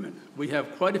improvement. We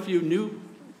have quite a few new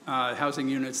housing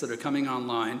units that are coming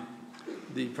online.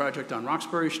 The project on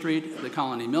Roxbury Street, the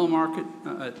Colony Mill Market,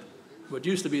 what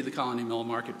used to be the Colony Mill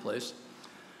Marketplace.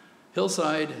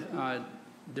 Hillside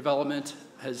development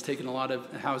has taken a lot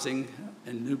of housing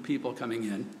and new people coming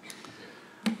in.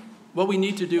 What we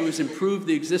need to do is improve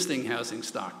the existing housing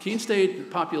stock. Keene State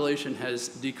population has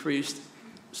decreased.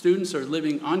 Students are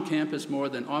living on campus more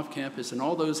than off campus, and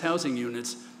all those housing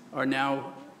units are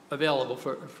now available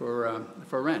for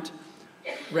rent.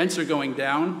 Rents are going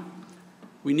down.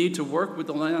 We need to work with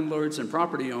the landlords and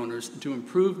property owners to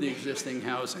improve the existing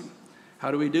housing.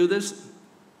 How do we do this?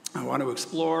 I want to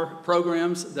explore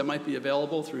programs that might be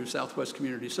available through Southwest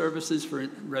Community Services for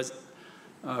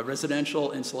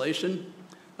residential insulation.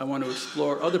 I want to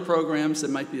explore other programs that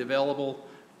might be available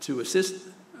to assist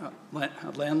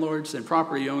landlords and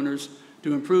property owners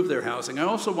to improve their housing. I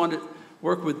also want to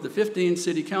work with the 15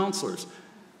 city councilors.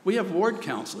 We have ward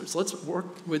councilors. Let's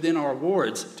work within our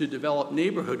wards to develop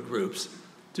neighborhood groups,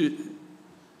 to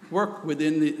work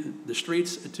within the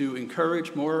streets to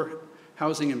encourage more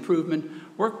housing improvement,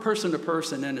 work person to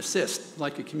person and assist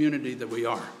like a community that we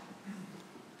are.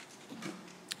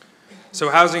 So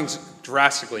housing's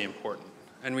drastically important,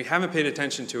 and we haven't paid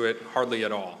attention to it hardly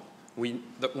at all.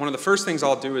 One of the first things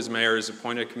I'll do as mayor is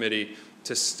appoint a committee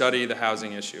to study the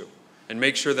housing issue and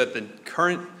make sure that the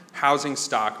current housing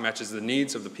stock matches the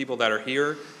needs of the people that are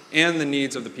here and the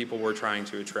needs of the people we're trying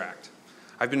to attract.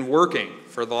 I've been working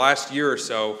for the last year or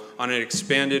so on an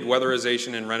expanded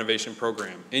weatherization and renovation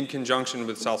program in conjunction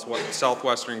with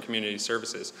Southwestern Community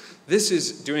Services. This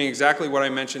is doing exactly what I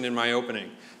mentioned in my opening,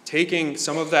 taking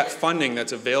some of that funding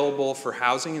that's available for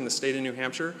housing in the state of New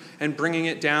Hampshire and bringing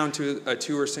it down to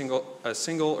a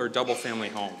single or double family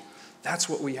home. That's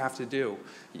what we have to do.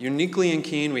 Uniquely in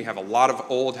Keene, we have a lot of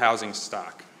old housing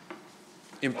stock.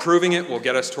 Improving it will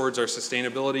get us towards our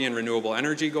sustainability and renewable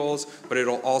energy goals, but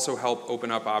it'll also help open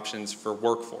up options for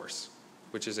workforce,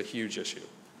 which is a huge issue.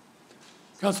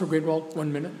 Councilor Greenwald,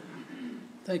 1 minute.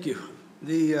 Thank you.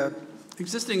 The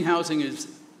existing housing is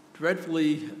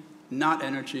dreadfully not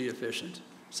energy efficient.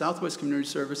 Southwest Community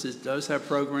Services does have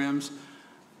programs.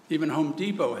 Even Home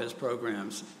Depot has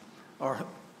programs. Our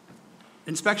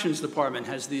inspections department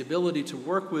has the ability to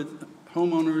work with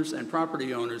homeowners and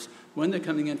property owners when they're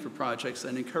coming in for projects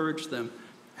and encourage them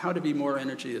how to be more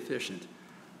energy efficient.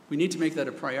 We need to make that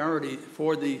a priority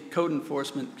for the code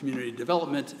enforcement community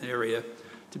development area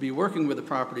to be working with the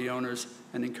property owners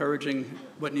and encouraging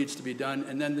what needs to be done,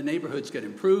 and then the neighborhoods get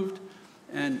improved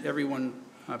and everyone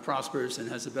prospers and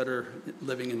has a better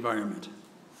living environment.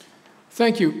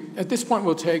 Thank you. At this point,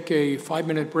 we'll take a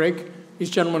 5-minute break. These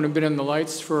gentlemen have been in the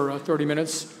lights for 30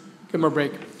 minutes. Give them a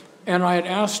break. And I had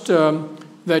asked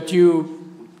that you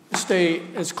stay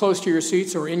as close to your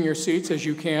seats or in your seats as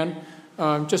you can,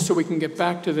 just so we can get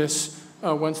back to this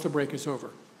once the break is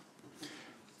over.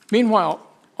 Meanwhile,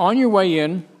 on your way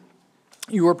in,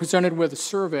 you were presented with a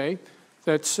survey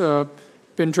that's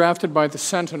been drafted by the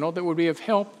Sentinel that would be of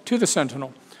help to the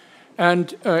Sentinel.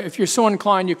 And if you're so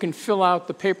inclined, you can fill out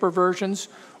the paper versions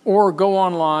or go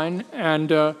online, and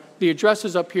the address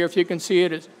is up here. If you can see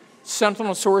it, it's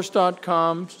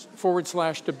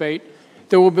sentinelsource.com/debate.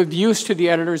 There will be views to the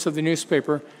editors of the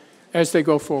newspaper as they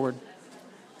go forward.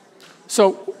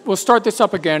 So we'll start this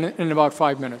up again in about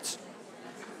 5 minutes.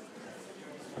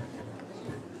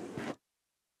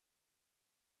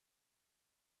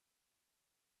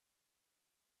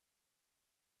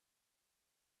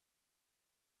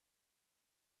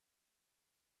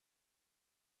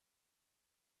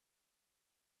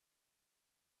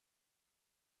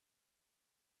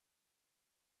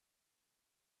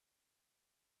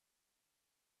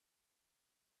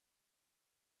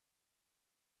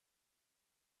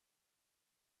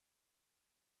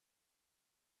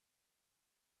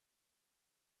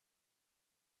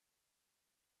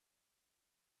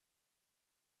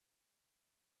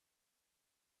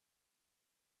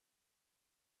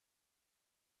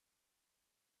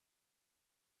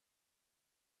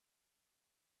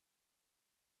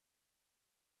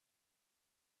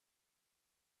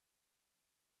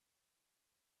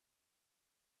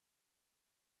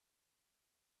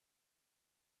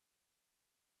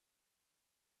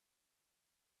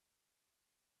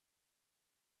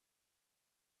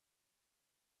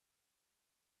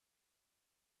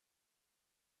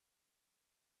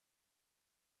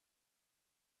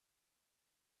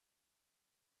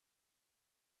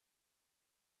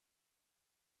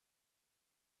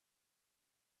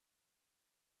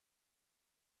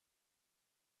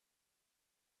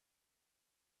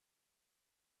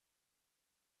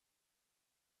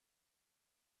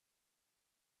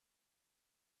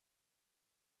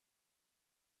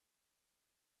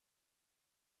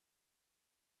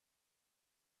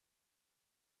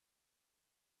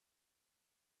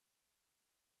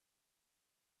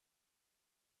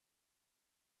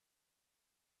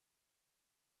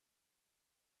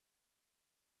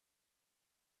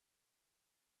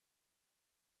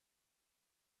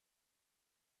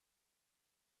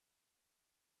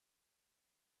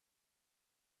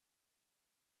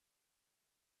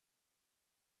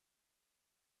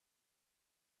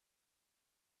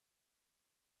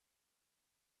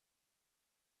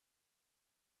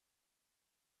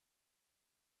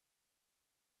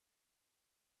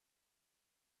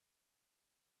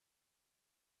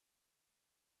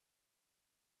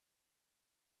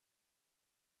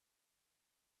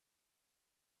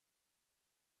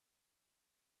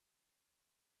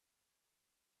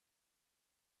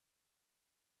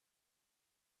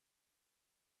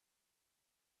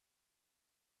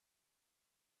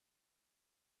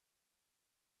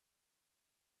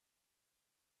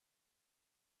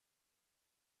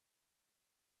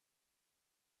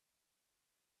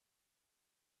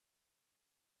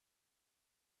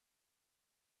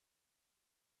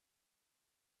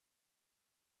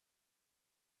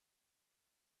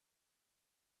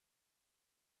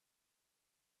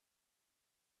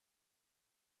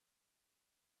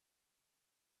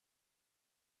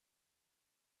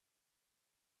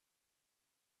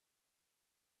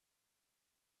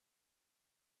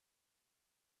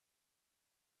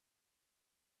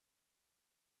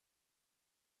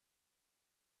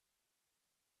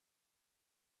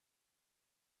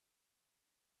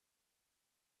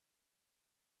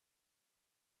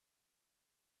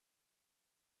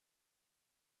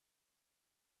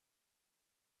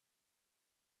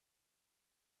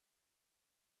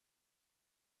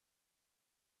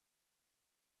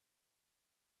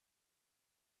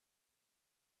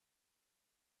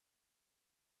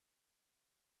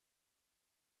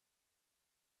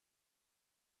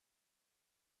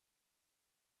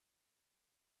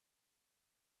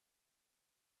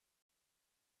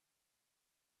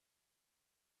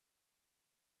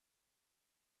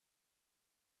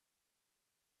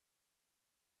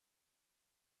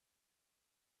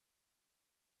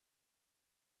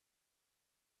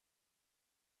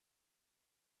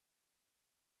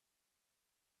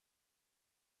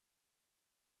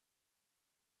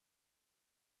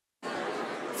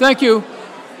 Thank you.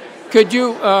 Could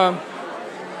you...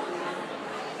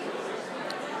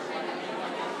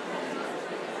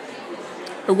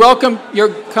 welcome. You're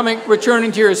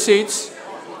returning to your seats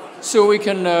so we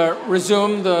can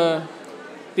resume the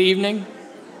evening.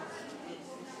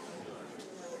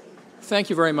 Thank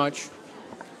you very much.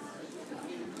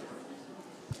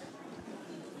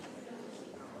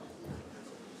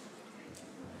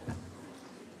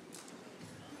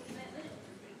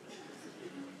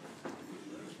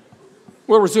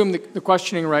 We'll resume the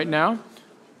questioning right now.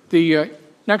 The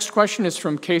next question is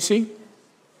from Casey.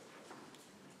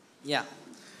 Yeah.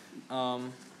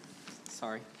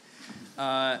 Sorry.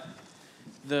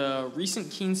 The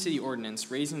recent Keene City ordinance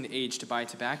raising the age to buy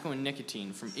tobacco and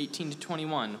nicotine from 18 to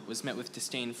 21 was met with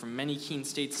disdain from many Keene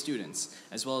State students,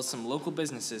 as well as some local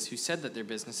businesses who said that their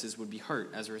businesses would be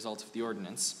hurt as a result of the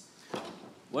ordinance.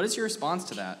 What is your response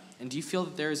to that? And do you feel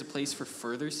that there is a place for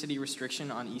further city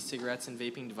restriction on e-cigarettes and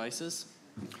vaping devices?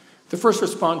 The first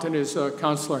respondent is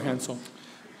Councillor Hensel.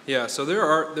 Yeah, so there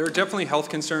are definitely health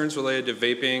concerns related to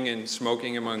vaping and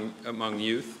smoking among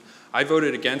youth. I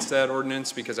voted against that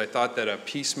ordinance because I thought that a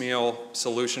piecemeal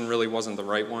solution really wasn't the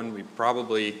right one. We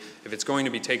probably, if it's going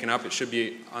to be taken up, it should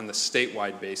be on the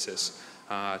statewide basis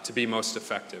to be most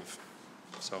effective.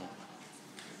 So,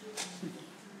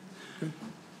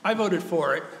 I voted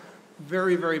for it,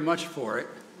 very, very much for it.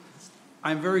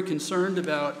 I'm very concerned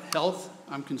about health.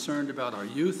 I'm concerned about our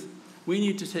youth. We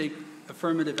need to take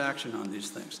affirmative action on these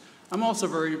things. I'm also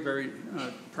very, very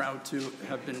proud to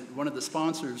have been one of the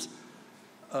sponsors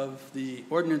of the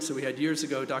ordinance that we had years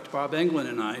ago. Dr. Bob Englund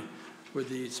and I were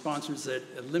the sponsors that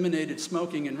eliminated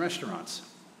smoking in restaurants.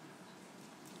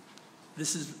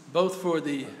 This is both for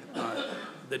the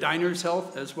diners'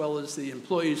 health as well as the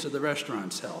employees of the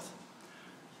restaurants' health.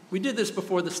 We did this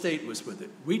before the state was with it.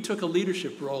 We took a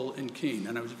leadership role in Keene,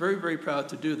 and I was very, very proud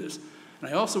to do this. And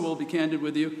I also will be candid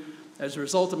with you. As a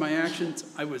result of my actions,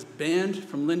 I was banned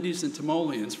from Lindy's and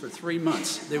Timoleon's for 3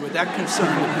 months. They were that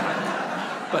concerned.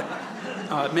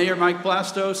 But Mayor Mike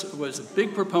Blastos was a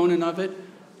big proponent of it.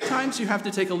 Times you have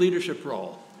to take a leadership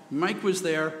role. Mike was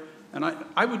there, and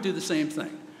I would do the same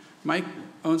thing. Mike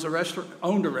owned a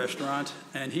restaurant,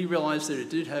 and he realized that it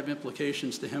did have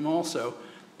implications to him also,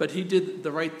 but he did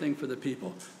the right thing for the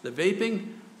people. The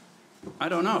vaping, I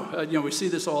don't know. We see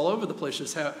this all over the place,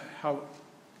 just how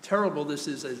terrible this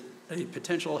is as a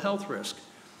potential health risk.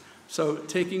 So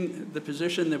taking the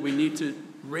position that we need to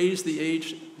raise the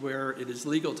age where it is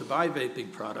legal to buy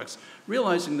vaping products,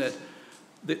 realizing that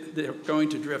they're going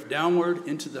to drift downward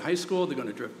into the high school, they're going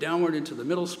to drift downward into the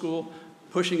middle school,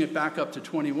 pushing it back up to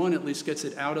 21 at least gets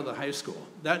it out of the high school.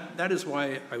 That is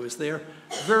why I was there.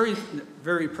 Very,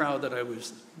 very proud that I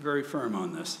was very firm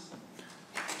on this.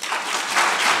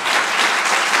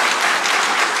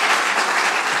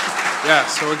 yeah,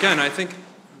 so again, I think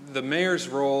the mayor's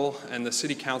role and the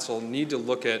city council need to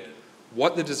look at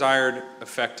what the desired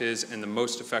effect is and the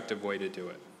most effective way to do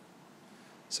it.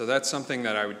 So that's something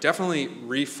that I would definitely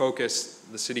refocus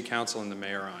the city council and the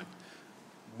mayor on.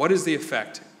 What is the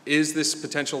effect? Is this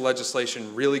potential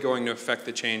legislation really going to affect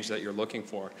the change that you're looking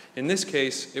for? In this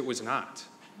case, it was not.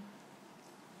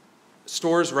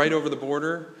 Stores right over the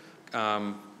border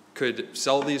could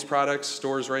sell these products.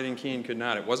 Stores right in Keene could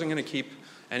not. It wasn't going to keep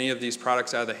any of these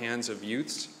products out of the hands of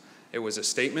youths. It was a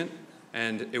statement,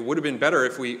 and it would have been better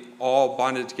if we all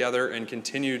bonded together and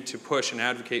continued to push and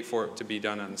advocate for it to be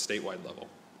done on a statewide level.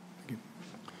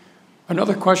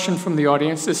 Another question from the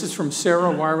audience. This is from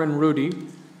Sarah Wyron Rudy,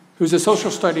 who's a social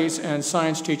studies and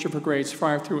science teacher for grades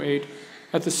 5 through 8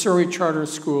 at the Surrey Charter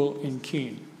School in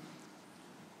Keene.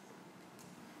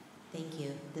 Thank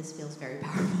you. This feels very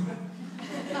powerful.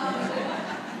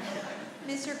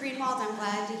 Mr. Greenwald, I'm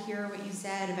glad to hear what you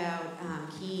said about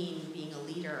Keene being a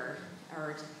leader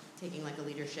or taking like a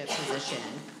leadership position.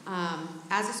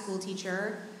 As a school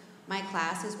teacher, my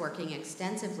class is working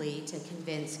extensively to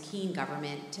convince Keene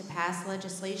government to pass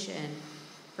legislation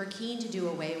for Keene to do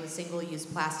away with single-use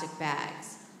plastic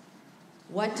bags.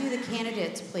 What do the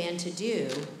candidates plan to do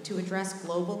to address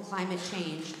global climate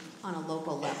change on a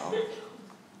local level?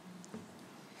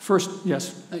 First,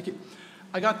 yes. Thank you.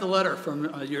 I got the letter from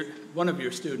one of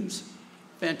your students.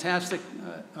 Fantastic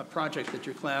project that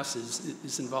your class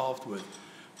is involved with,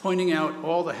 pointing out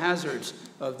all the hazards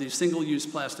of these single-use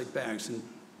plastic bags. And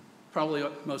probably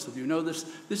most of you know this.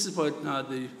 This is what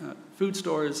the food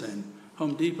stores and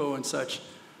Home Depot and such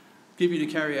give you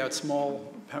to carry out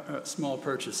small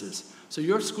purchases. So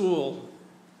your school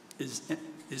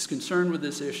is concerned with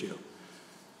this issue.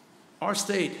 Our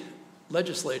state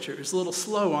legislature is a little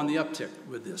slow on the uptick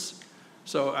with this.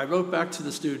 So I wrote back to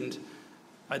the student,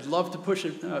 I'd love to push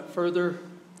it further.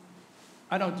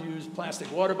 I don't use plastic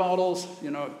water bottles,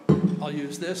 you know, I'll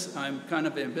use this. I'm kind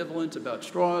of ambivalent about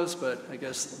straws, but I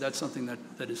guess that's something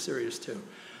that is serious too.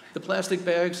 The plastic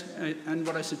bags, and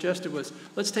what I suggested was,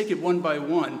 let's take it one by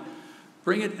one,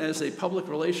 bring it as a public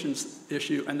relations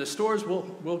issue, and the stores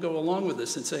will go along with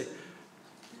this and say,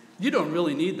 you don't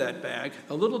really need that bag.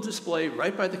 A little display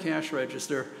right by the cash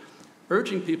register,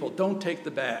 urging people, don't take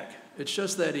the bag. It's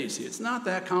just that easy. It's not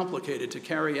that complicated to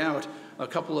carry out a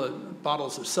couple of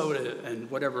bottles of soda and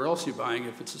whatever else you're buying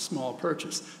if it's a small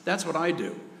purchase. That's what I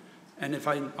do. And if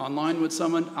I'm online with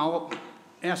someone, I'll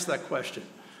ask that question.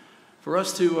 For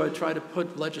us to try to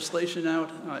put legislation out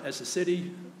as a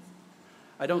city,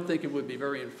 I don't think it would be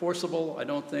very enforceable. I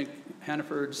don't think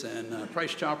Hannaford's and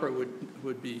Price Chopper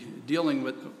would be dealing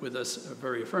with us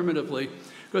very affirmatively,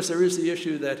 because there is the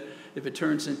issue that if it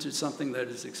turns into something that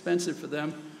is expensive for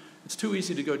them, it's too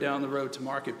easy to go down the road to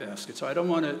Market Basket. So I don't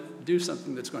want to do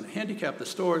something that's going to handicap the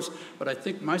stores, but I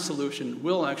think my solution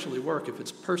will actually work if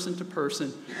it's person to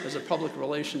person, as a public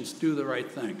relations, do the right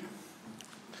thing.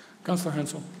 Councilor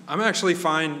Hensel. I'm actually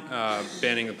fine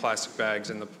banning the plastic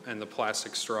bags and the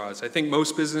plastic straws. I think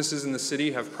most businesses in the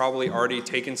city have probably already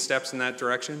taken steps in that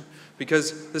direction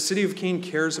because the city of Keene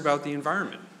cares about the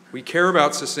environment. We care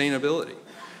about sustainability.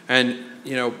 And,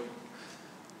 you know,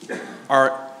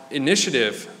 our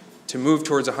initiative to move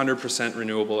towards 100%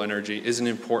 renewable energy is an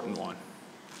important one.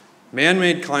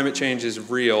 Man-made climate change is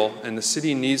real, and the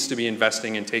city needs to be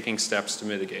investing and taking steps to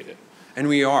mitigate it. And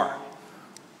we are.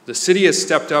 The city has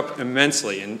stepped up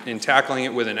immensely in tackling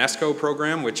it with an ESCO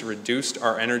program, which reduced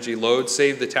our energy load,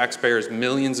 saved the taxpayers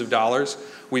millions of dollars.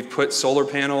 We've put solar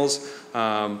panels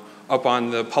up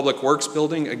on the Public Works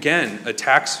building. Again,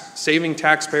 saving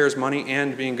taxpayers money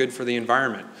and being good for the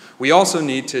environment. We also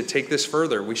need to take this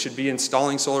further. We should be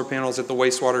installing solar panels at the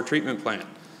wastewater treatment plant.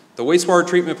 The wastewater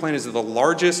treatment plant is the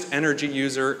largest energy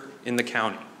user in the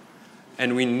county,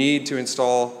 and we need to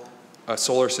install a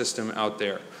solar system out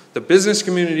there. The business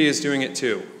community is doing it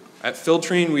too. At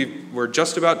Filtrene, we're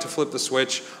just about to flip the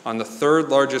switch on the third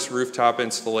largest rooftop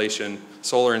installation,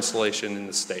 solar installation in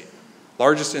the state,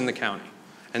 largest in the county.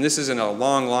 And this is in a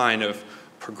long line of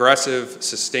progressive,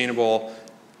 sustainable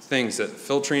things that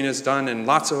Filtrene has done and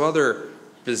lots of other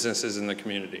businesses in the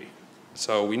community.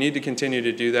 So we need to continue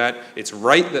to do that. It's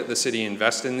right that the city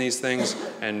invest in these things,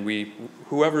 and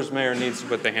whoever's mayor needs to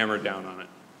put the hammer down on it.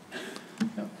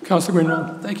 Councilor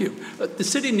Greenwald. Thank you. The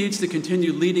city needs to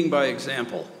continue leading by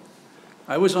example.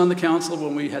 I was on the council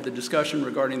when we had the discussion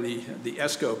regarding the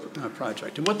ESCO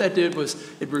project. And what that did was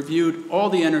it reviewed all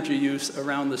the energy use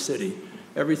around the city,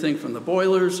 everything from the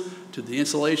boilers to the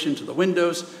insulation to the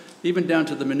windows, even down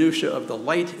to the minutia of the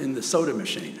light in the soda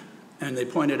machine. And they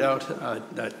pointed out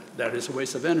that is a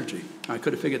waste of energy. I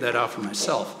could have figured that out for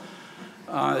myself.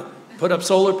 Put up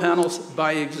solar panels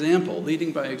by example,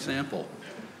 leading by example.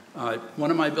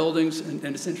 One of my buildings, and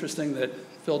it's interesting that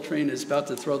Filtrene is about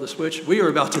to throw the switch. We are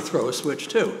about to throw a switch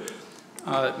too.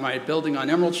 My building on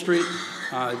Emerald Street,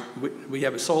 we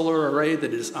have a solar array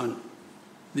that is on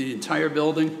the entire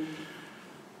building.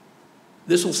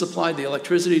 This will supply the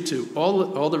electricity to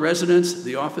all the residents,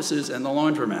 the offices, and the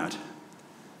laundromat.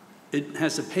 It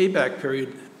has a payback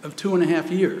period of 2.5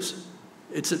 years.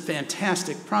 It's a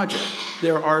fantastic project.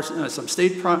 There are some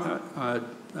state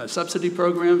subsidy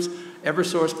programs.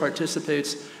 Eversource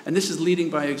participates, and this is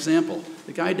leading by example.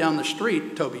 The guy down the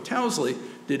street, Toby Towsley,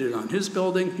 did it on his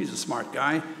building. He's a smart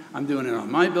guy. I'm doing it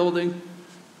on my building.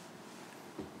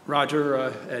 Roger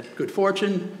at Good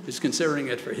Fortune is considering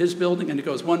it for his building, and it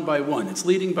goes one by one. It's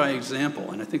leading by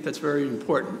example, and I think that's very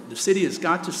important. The city has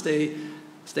got to stay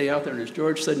out there, and as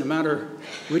George said, no matter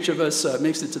which of us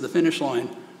makes it to the finish line,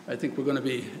 I think we're going to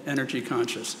be energy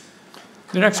conscious.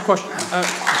 The next question. Do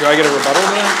I get a rebuttal to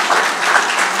that?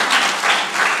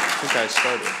 I think I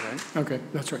started, right? Okay,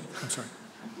 that's right. I'm sorry.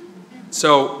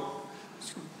 So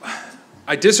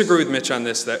I disagree with Mitch on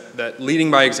this, that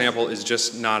leading by example is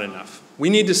just not enough.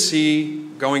 We need to see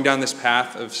going down this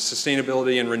path of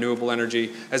sustainability and renewable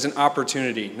energy as an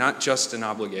opportunity, not just an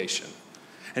obligation.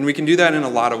 And we can do that in a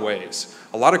lot of ways.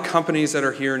 A lot of companies that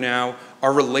are here now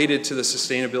are related to the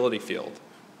sustainability field.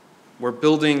 We're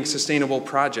building sustainable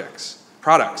products.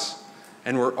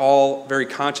 And we're all very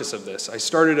conscious of this. I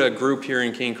started a group here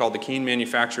in Keene called the Keene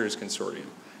Manufacturers Consortium.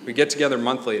 We get together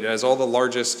monthly. It has all the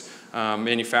largest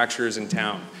manufacturers in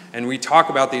town. And we talk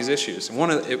about these issues. And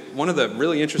one of the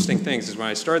really interesting things is when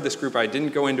I started this group, I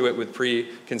didn't go into it with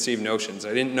preconceived notions.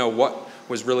 I didn't know what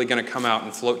was really going to come out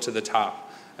and float to the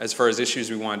top as far as issues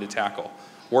we wanted to tackle.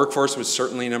 Workforce was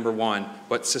certainly number one,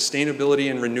 but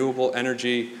sustainability and renewable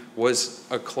energy was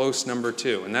a close number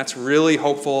two. And that's really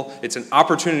hopeful. It's an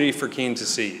opportunity for Keene to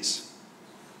seize.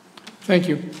 Thank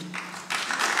you.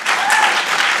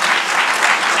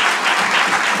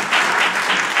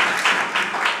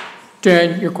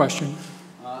 Dan, your question.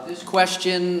 This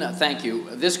question, thank you.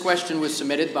 This question was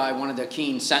submitted by one of the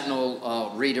Keene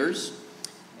Sentinel readers,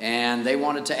 and they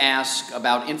wanted to ask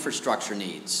about infrastructure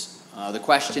needs. The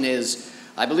question is,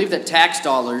 I believe that tax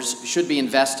dollars should be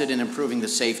invested in improving the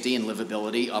safety and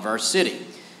livability of our city.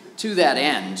 To that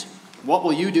end, what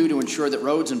will you do to ensure that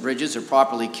roads and bridges are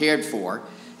properly cared for?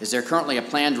 Is there currently a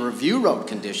plan to review road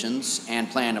conditions and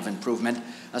plan of improvement,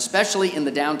 especially in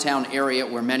the downtown area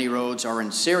where many roads are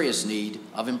in serious need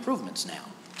of improvements now?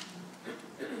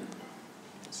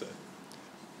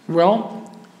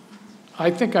 Well, I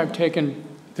think I've taken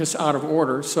this out of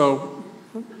order, so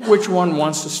which one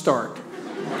wants to start?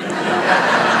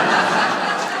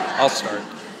 I'll start.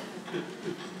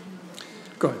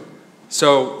 Go ahead.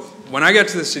 So when I got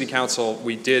to the city council,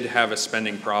 we did have a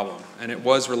spending problem, and it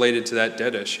was related to that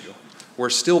debt issue. We're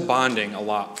still bonding a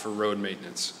lot for road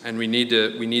maintenance, and we need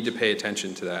to pay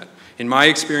attention to that. In my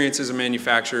experience as a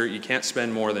manufacturer, you can't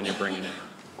spend more than you're bringing in.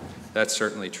 That's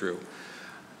certainly true.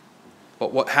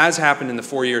 But what has happened in the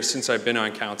 4 years since I've been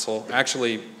on council,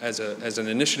 actually as an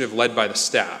initiative led by the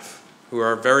staff, who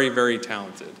are very, very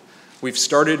talented, we've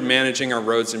started managing our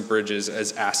roads and bridges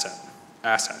as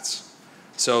assets.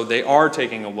 So they are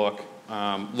taking a look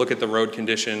at the road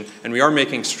condition, and we are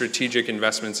making strategic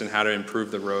investments in how to improve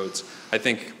the roads. I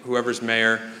think whoever's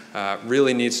mayor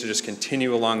really needs to just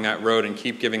continue along that road and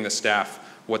keep giving the staff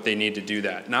what they need to do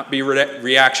that. Not be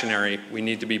reactionary, we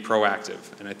need to be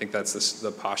proactive, and I think that's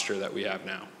the posture that we have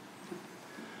now.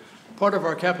 Part of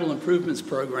our capital improvements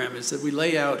program is that we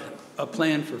lay out a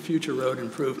plan for future road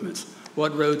improvements.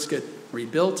 What roads get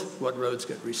rebuilt, what roads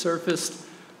get resurfaced,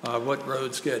 what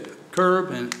roads get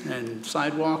curb and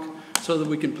sidewalk, so that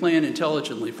we can plan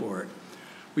intelligently for it.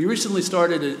 We recently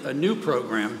started a new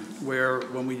program where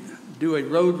when we do a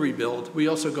road rebuild, we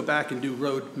also go back and do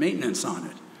road maintenance on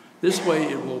it. This way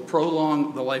it will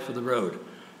prolong the life of the road.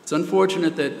 It's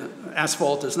unfortunate that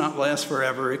asphalt does not last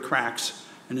forever, it cracks.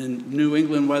 And in New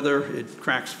England weather, it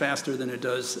cracks faster than it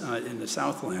does in the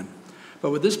Southland.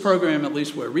 But with this program, at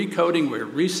least we're recoating, we're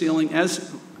resealing,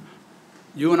 as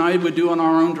you and I would do on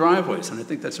our own driveways, and I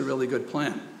think that's a really good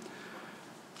plan.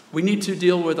 We need to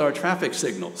deal with our traffic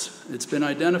signals. It's been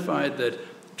identified that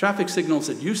traffic signals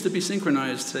that used to be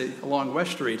synchronized, say, along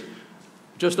West Street,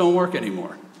 just don't work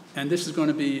anymore. And this is going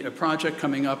to be a project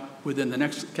coming up within the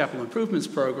next capital improvements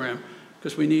program,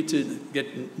 because we need to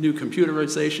get new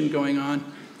computerization going on.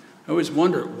 I always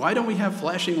wonder, why don't we have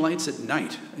flashing lights at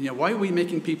night? Why are we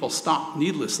making people stop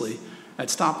needlessly at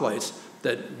stoplights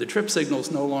that the trip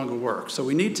signals no longer work? So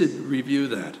we need to review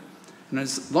that. And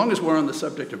as long as we're on the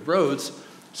subject of roads,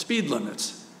 speed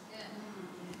limits.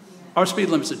 Our speed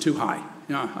limits are too high.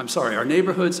 I'm sorry, our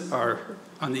neighborhoods are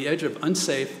on the edge of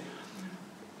unsafe.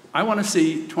 I want to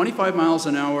see 25 miles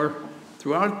an hour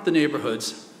throughout the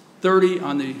neighborhoods, 30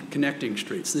 on the connecting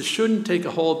streets. This shouldn't take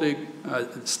a whole big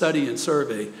study and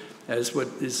survey as what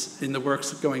is in the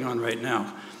works going on right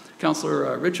now.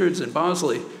 Councilor Richards and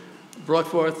Bosley brought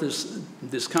forth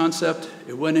this concept.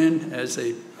 It went in as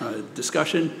a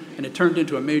discussion, and it turned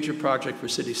into a major project for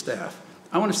city staff.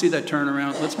 I want to see that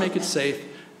turnaround. Let's make it safe.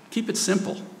 Keep it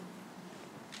simple.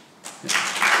 Yeah.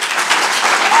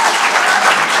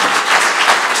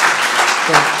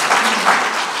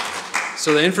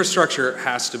 So the infrastructure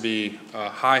has to be a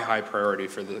high priority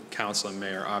for the council and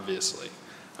mayor, obviously.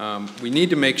 We need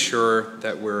to make sure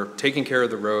that we're taking care of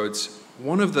the roads.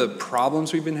 One of the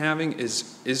problems we've been having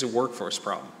is a workforce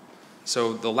problem.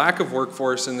 So the lack of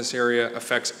workforce in this area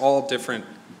affects all different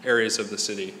areas of the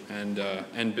city and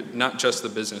not just the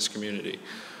business community.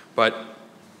 But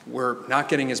we're not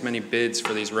getting as many bids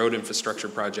for these road infrastructure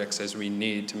projects as we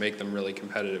need to make them really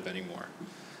competitive anymore.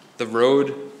 The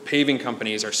road paving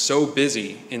companies are so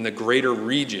busy in the greater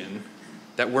region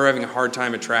that we're having a hard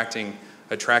time attracting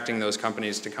those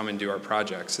companies to come and do our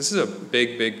projects. This is a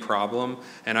big problem,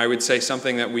 and I would say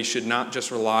something that we should not just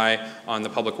rely on the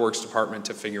Public Works Department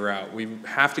to figure out. We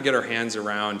have to get our hands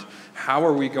around how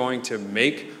are we going to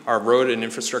make our road and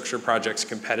infrastructure projects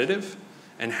competitive,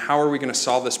 and how are we going to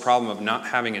solve this problem of not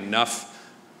having enough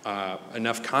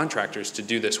contractors to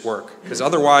do this work, because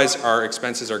otherwise our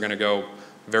expenses are going to go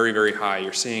very high.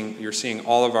 You're seeing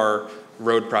all of our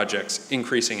road projects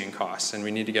increasing in costs, and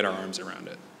we need to get our arms around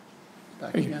it.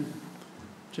 Back again.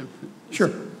 Jim? Sure.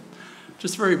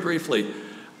 Just very briefly,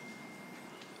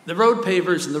 the road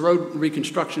pavers and the road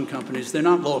reconstruction companies, they're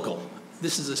not local.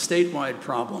 This is a statewide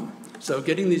problem. So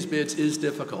getting these bids is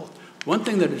difficult. One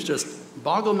thing that has just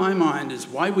boggled my mind is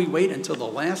why we wait until the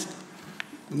last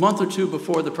month or two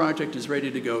before the project is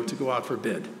ready to go out for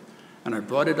bid. And I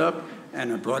brought it up,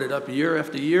 and I brought it up year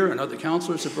after year, and other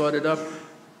councilors have brought it up.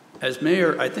 As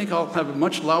mayor, I think I'll have a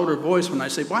much louder voice when I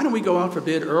say, why don't we go out for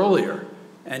bid earlier?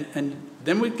 And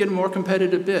then we'd get a more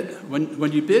competitive bid.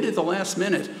 When you bid at the last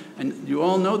minute, and you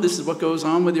all know this is what goes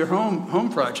on with your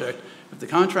home project, if the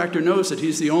contractor knows that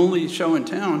he's the only show in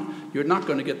town, you're not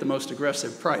going to get the most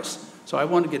aggressive price. So I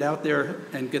want to get out there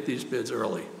and get these bids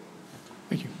early.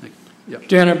 Thank you. Yep.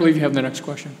 Dan, I believe you have the next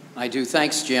question. I do.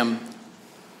 Thanks, Jim.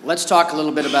 Let's talk a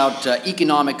little bit about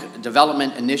economic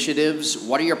development initiatives.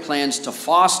 What are your plans to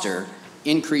foster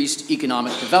increased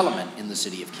economic development in the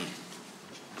city of Keene?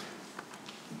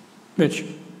 Mitch.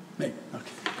 Me.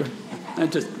 Okay. Good.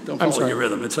 And just don't I'm follow sorry. your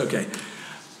rhythm. It's okay.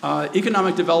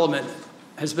 Economic development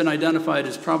has been identified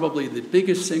as probably the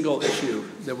biggest single issue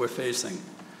that we're facing.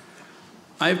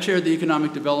 I have chaired the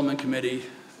Economic Development Committee,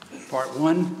 Part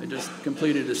 1. I just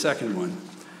completed a second one.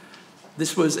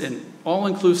 This was an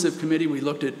all-inclusive committee. We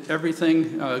looked at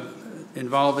everything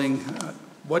involving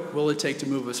what will it take to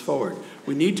move us forward.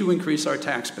 We need to increase our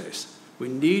tax base. We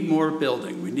need more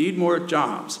building. We need more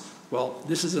jobs. Well,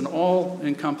 this is an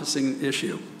all-encompassing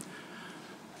issue.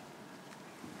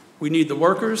 We need the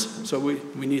workers, so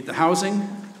we need the housing.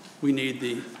 We need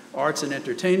the arts and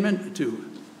entertainment to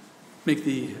make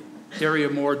the area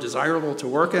more desirable to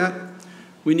work at.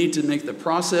 We need to make the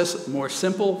process more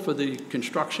simple for the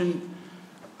construction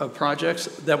of projects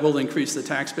that will increase the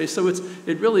tax base. So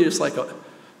it really is like a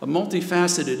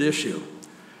multifaceted issue.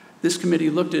 This committee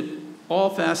looked at all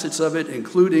facets of it,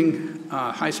 including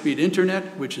high-speed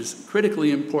internet, which is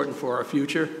critically important for our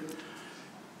future.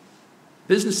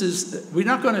 Businesses, we're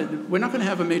not going to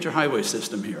have a major highway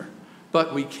system here,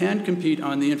 but we can compete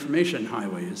on the information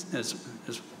highway, as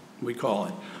we call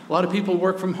it. A lot of people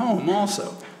work from home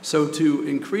also. So to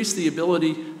increase the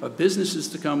ability of businesses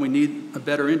to come, we need a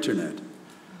better internet.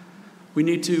 We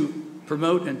need to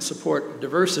promote and support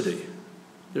diversity.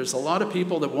 There's a lot of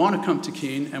people that want to come to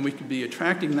Keene, and we could be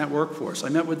attracting that workforce. I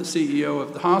met with the CEO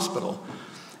of the hospital,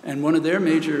 and one of their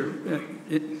major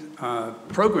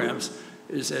programs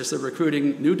is, as they're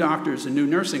recruiting new doctors and new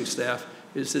nursing staff,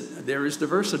 is that there is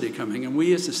diversity coming, and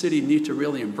we as a city need to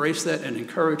really embrace that and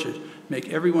encourage it, make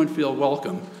everyone feel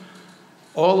welcome.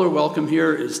 All are welcome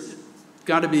here is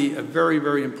got to be a very,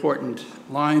 very important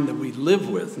line that we live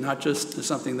with, not just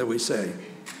something that we say.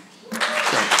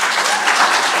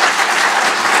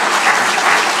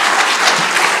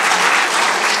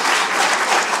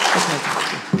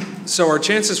 So our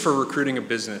chances for recruiting a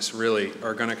business really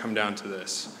are going to come down to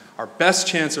this. Our best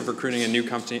chance of recruiting a new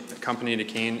company to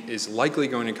Keene is likely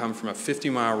going to come from a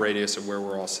 50-mile radius of where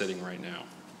we're all sitting right now.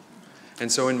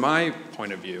 And so in my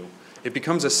point of view, it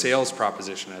becomes a sales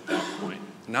proposition at that point,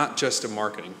 not just a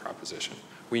marketing proposition.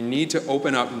 We need to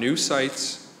open up new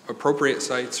sites, appropriate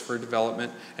sites for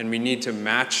development, and we need to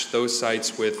match those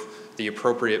sites with the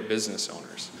appropriate business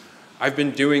owners. I've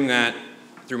been doing that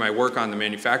through my work on the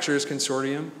Manufacturers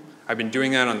Consortium. I've been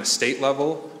doing that on the state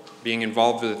level, being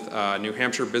involved with New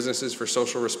Hampshire Businesses for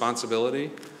Social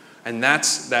Responsibility. And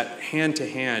that's that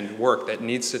hand-to-hand work that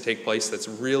needs to take place that's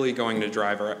really going to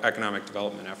drive our economic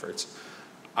development efforts.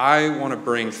 I want to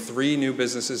bring 3 new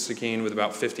businesses to Keene with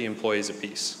about 50 employees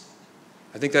apiece.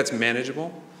 I think that's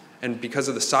manageable. And because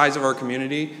of the size of our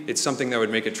community, it's something that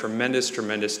would make a tremendous,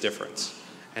 tremendous difference.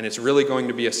 And it's really going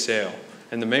to be a sale.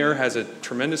 And the mayor has a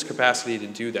tremendous capacity to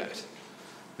do that.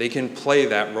 They can play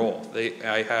that role.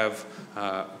 I have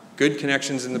good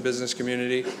connections in the business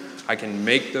community. I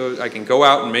can go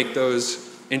out and make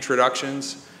those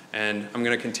introductions, and I'm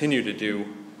going to continue to do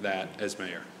that as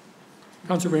mayor.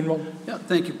 Councilor Greenwald. Yeah,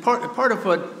 thank you. Part of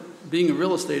what being a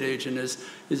real estate agent is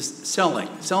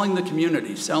selling the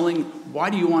community, selling why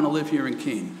do you want to live here in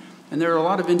Keene. And there are a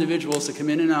lot of individuals that come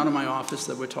in and out of my office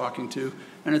that we're talking to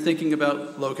and are thinking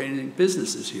about locating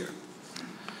businesses here.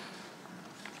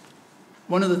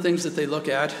 One of the things that they look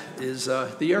at is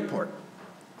the airport,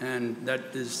 and that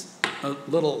is a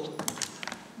little,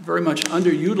 very much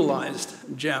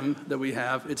underutilized gem that we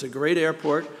have. It's a great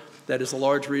airport. That is a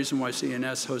large reason why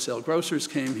C&S Wholesale Grocers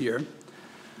came here.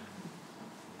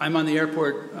 I'm on the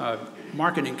airport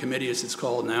marketing committee, as it's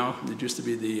called now. It used to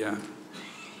be the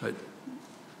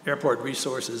airport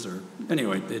resources, or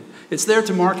anyway, it's there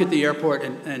to market the airport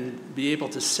and be able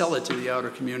to sell it to the outer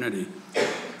community.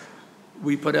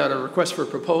 We put out a request for a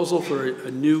proposal for a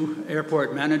new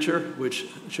airport manager, which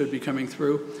should be coming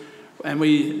through. And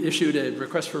we issued a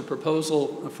request for a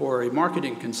proposal for a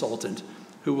marketing consultant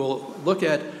who will look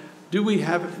at, do we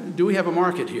have a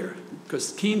market here?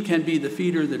 Because Keene can be the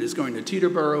feeder that is going to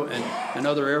Teterboro and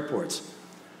other airports.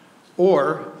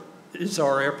 Or Is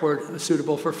our airport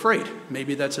suitable for freight?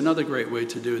 Maybe that's another great way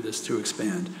to do this, to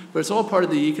expand. But it's all part of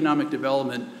the economic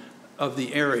development of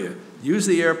the area. Use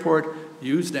the airport,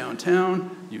 use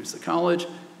downtown, use the college,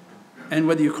 and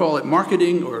whether you call it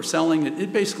marketing or selling,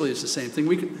 it basically is the same thing.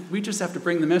 We just have to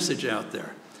bring the message out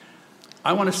there.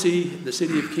 I want to see the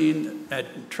city of Keene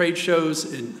at trade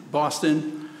shows in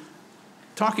Boston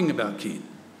talking about Keene.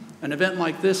 An event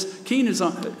like this, Keene is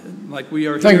on, like we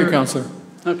are here. Thank you, Councilor.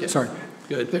 Okay. Sorry.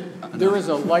 Good. There is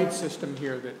a light system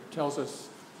here that tells us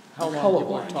how long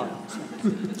people are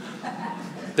talking.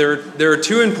 There are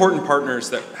two important partners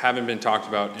that haven't been talked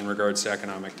about in regards to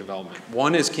economic development.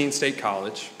 One is Keene State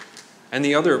College, and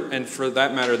the other, and for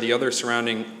that matter, the other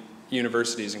surrounding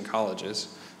universities and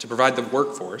colleges to provide the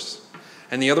workforce,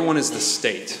 and the other one is the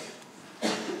state.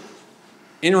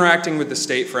 Interacting with the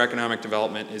state for economic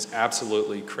development is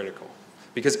absolutely critical,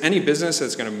 because any business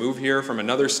that's going to move here from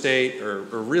another state or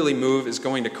really move is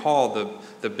going to call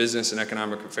the Business and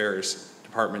Economic Affairs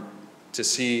Department to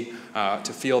see,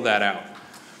 to feel that out.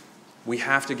 We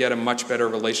have to get a much better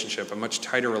relationship, a much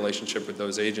tighter relationship with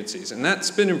those agencies. And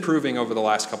that's been improving over the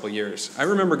last couple of years. I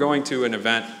remember going to an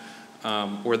event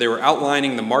where they were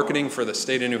outlining the marketing for the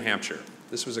state of New Hampshire.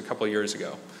 This was a couple of years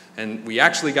ago. And we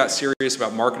actually got serious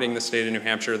about marketing the state of New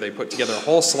Hampshire. They put together a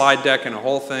whole slide deck and a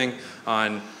whole thing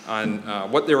on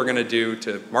what they were going to do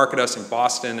to market us in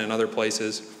Boston and other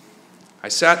places. I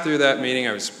sat through that meeting.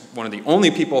 I was one of the only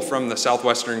people from the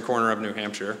southwestern corner of New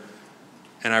Hampshire.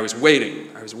 And I was waiting,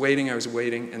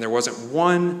 and there wasn't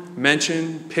one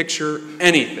mention, picture,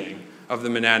 anything of the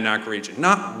Monadnock region.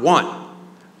 Not one.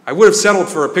 I would have settled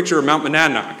for a picture of Mount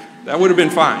Monadnock. That would have been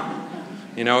fine,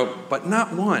 you know, but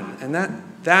not one. And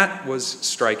that was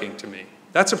striking to me.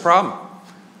 That's a problem.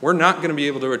 We're not going to be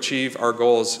able to achieve our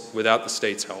goals without the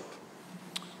state's help.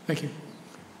 Thank you.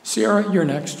 Sierra, you're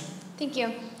next. Thank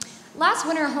you. Last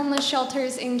winter, homeless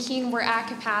shelters in Keene were at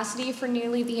capacity for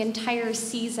nearly the entire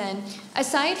season.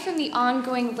 Aside from the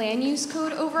ongoing land use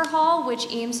code overhaul, which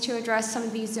aims to address some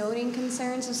of the zoning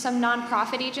concerns of some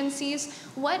nonprofit agencies,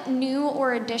 what new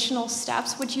or additional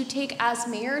steps would you take as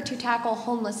mayor to tackle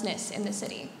homelessness in the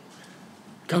city?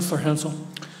 Councilor Hensel.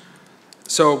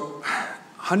 So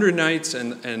 100 Nights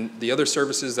and the other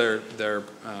services that are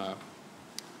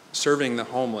serving the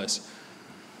homeless,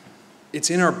 it's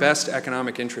in our best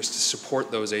economic interest to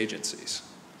support those agencies.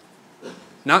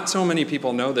 Not so many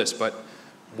people know this, but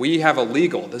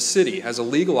the city has a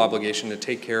legal obligation to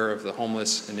take care of the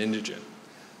homeless and indigent.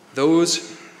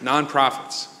 Those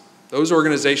nonprofits, those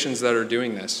organizations that are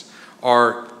doing this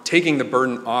are taking the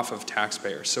burden off of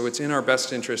taxpayers. So it's in our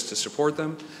best interest to support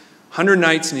them. 100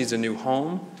 Nights needs a new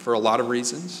home for a lot of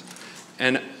reasons.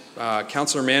 And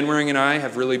Councilor Manwaring and I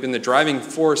have really been the driving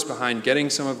force behind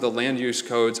getting some of the land use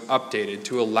codes updated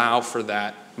to allow for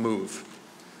that move.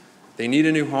 They need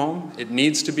a new home. It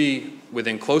needs to be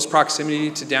within close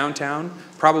proximity to downtown,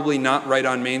 probably not right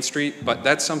on Main Street, but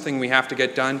that's something we have to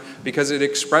get done because it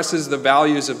expresses the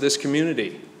values of this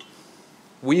community.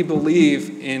 We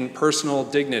believe in personal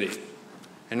dignity,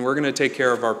 and we're going to take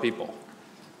care of our people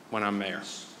when I'm mayor.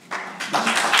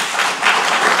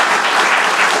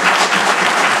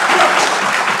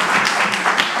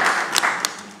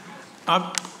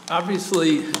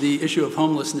 Obviously, the issue of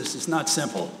homelessness is not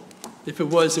simple. If it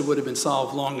was, it would have been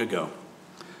solved long ago.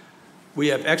 We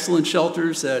have excellent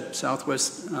shelters that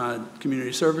Southwest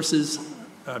Community Services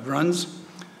runs.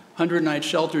 100 Nights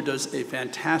Shelter does a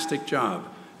fantastic job.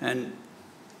 And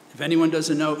if anyone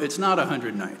doesn't know, it's not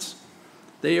 100 Nights.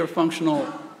 They are functional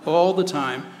all the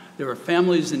time. There are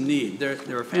families in need.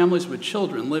 There are families with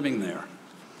children living there.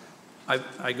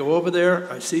 I go over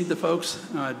there, I see the folks,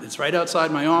 it's right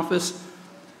outside my office.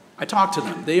 I talk to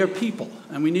them. They are people,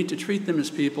 and we need to treat them as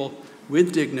people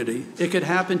with dignity. It could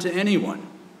happen to anyone.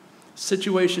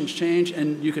 Situations change,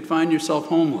 and you could find yourself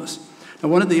homeless. Now,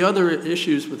 one of the other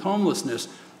issues with homelessness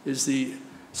is the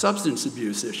substance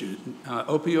abuse issue,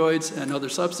 opioids and other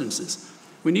substances.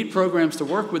 We need programs to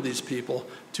work with these people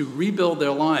to rebuild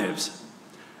their lives.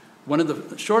 One of the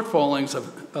shortfallings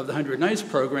of the 100 Nights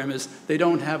program is they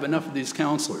don't have enough of these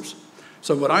counselors.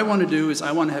 So what I want to do is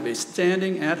I want to have a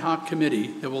standing ad hoc committee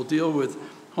that will deal with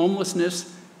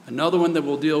homelessness, another one that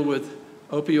will deal with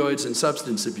opioids and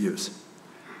substance abuse.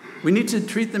 We need to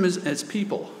treat them as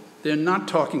people. They're not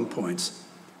talking points.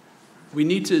 We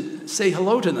need to say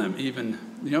hello to them even,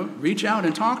 reach out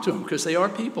and talk to them because they are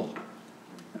people.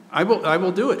 I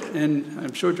will do it, and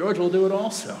I'm sure George will do it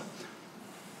also.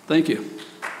 Thank you.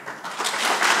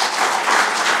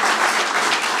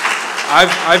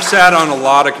 I've sat on a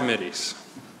lot of committees,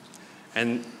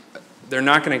 and they're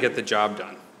not going to get the job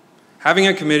done. Having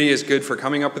a committee is good for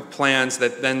coming up with plans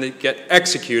that then get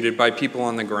executed by people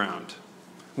on the ground.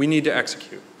 We need to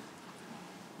execute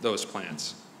those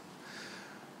plans.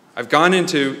 I've gone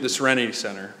into the Serenity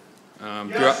Center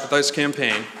throughout this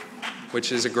campaign,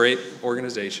 which is a great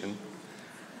organization,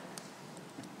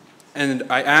 and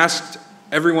I asked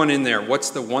everyone in there,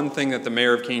 what's the one thing that the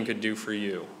mayor of Keene could do for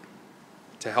you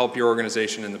to help your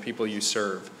organization and the people you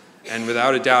serve? And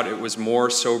without a doubt, it was more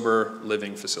sober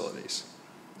living facilities.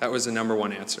 That was the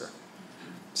 #1 answer.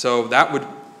 So that would,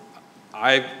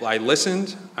 I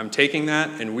listened, I'm taking that,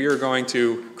 and we are going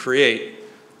to create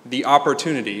the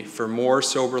opportunity for more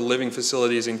sober living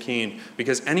facilities in Keene,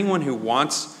 because anyone who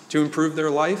wants to improve their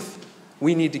life,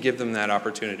 we need to give them that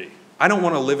opportunity. I don't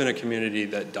want to live in a community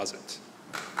that doesn't.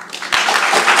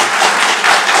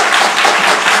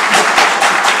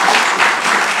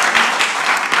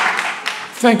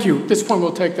 Thank you. At this point,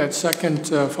 we'll take that second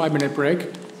 5-minute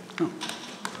break. Oh.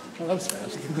 Well, that was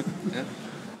fast. Yeah.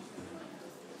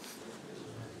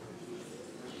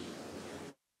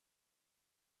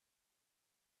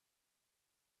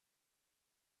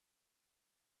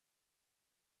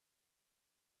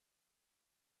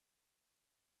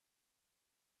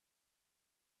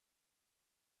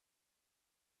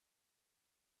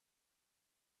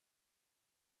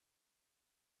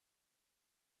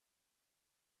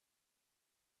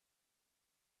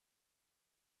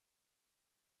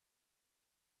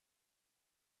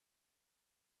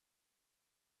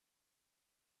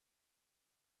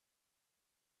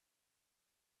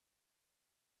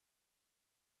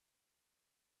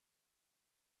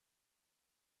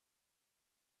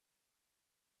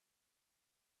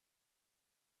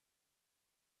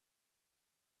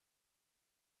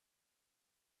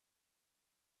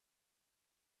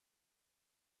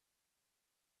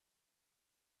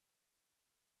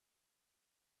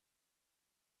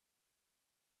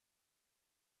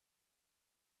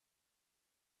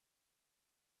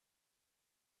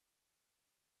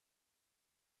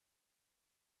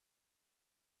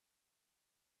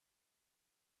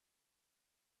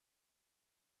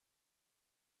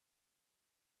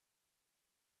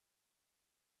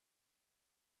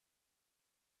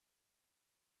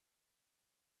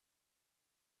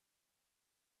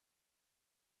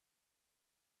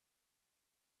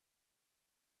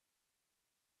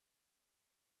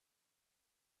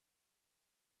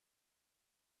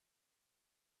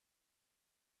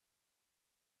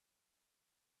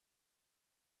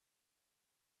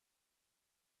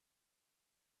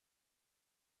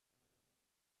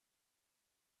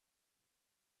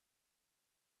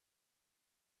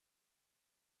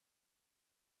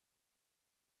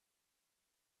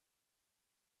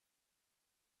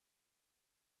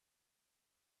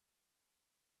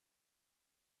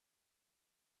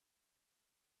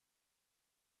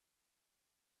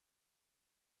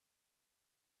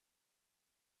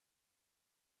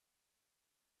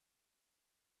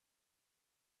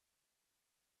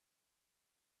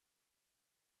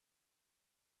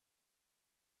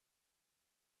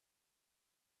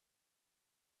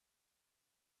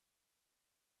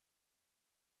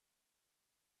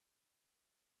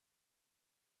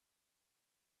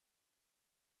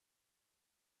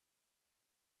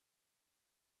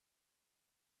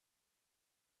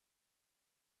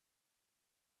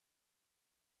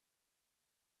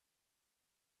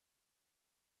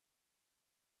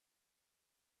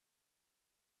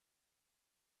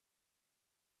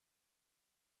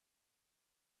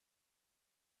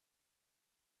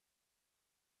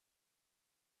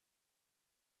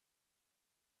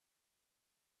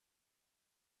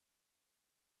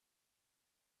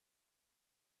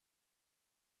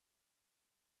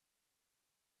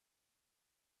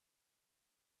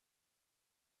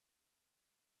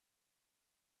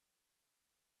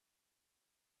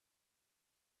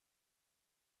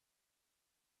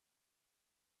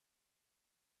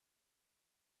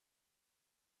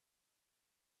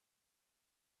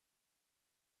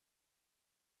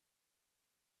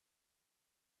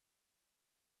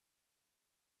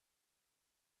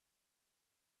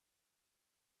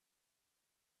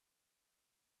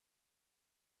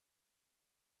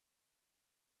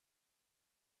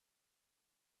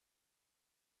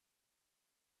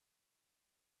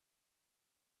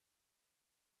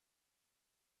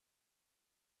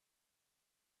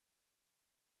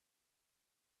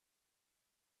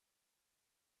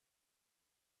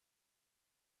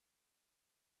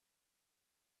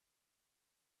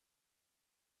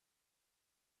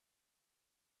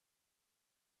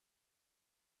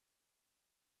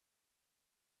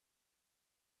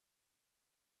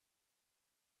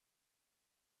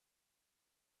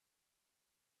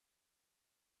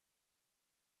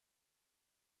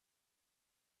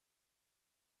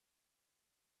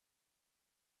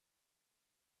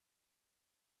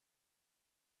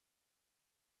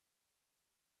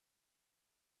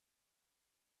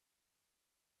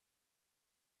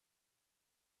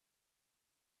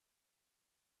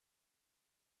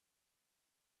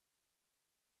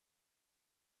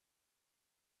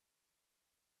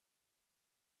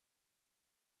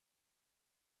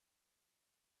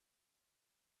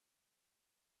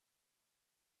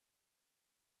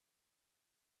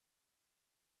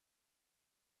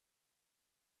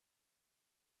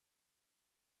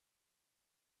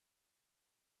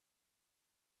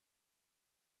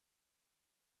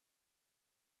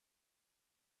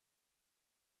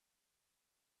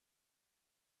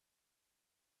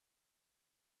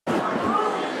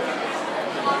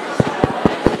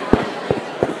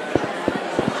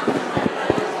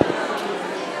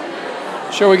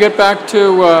 Shall we get back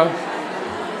to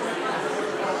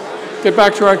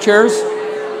our chairs?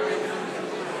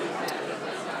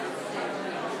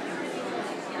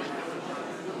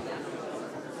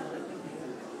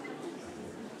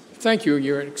 Thank you.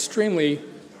 You're an extremely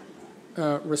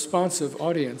responsive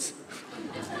audience.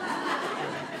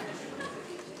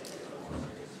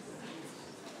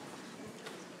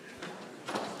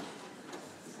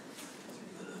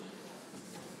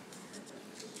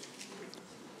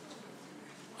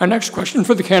 Our next question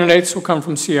for the candidates will come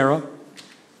from Sierra.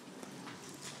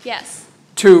 Yes.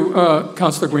 To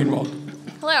Councilor Greenwald.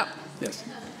 Hello. Yes.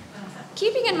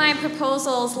 Keeping in mind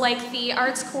proposals like the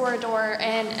Arts Corridor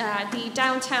and the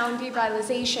Downtown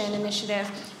Revitalization Initiative,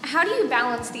 how do you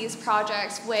balance these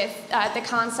projects with the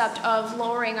concept of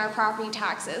lowering our property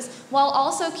taxes, while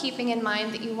also keeping in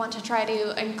mind that you want to try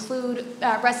to include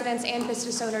residents and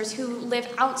business owners who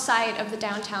live outside of the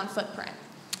downtown footprint?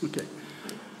 Okay.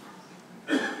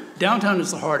 Downtown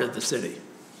is the heart of the city.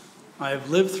 I have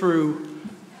lived through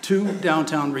 2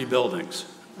 downtown rebuildings.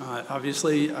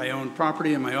 Obviously, I own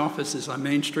property and my office is on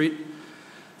Main Street.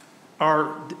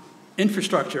 Our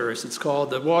infrastructure, as it's called,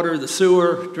 the water, the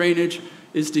sewer, drainage,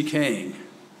 is decaying.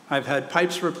 I've had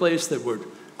pipes replaced that were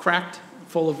cracked,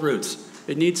 full of roots.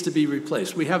 It needs to be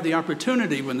replaced. We have the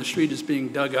opportunity when the street is being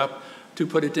dug up to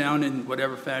put it down in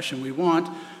whatever fashion we want,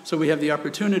 so we have the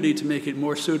opportunity to make it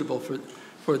more suitable for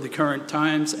the current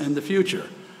times and the future.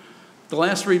 The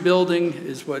last rebuilding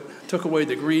is what took away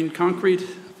the green concrete,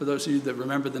 for those of you that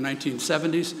remember the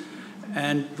 1970s,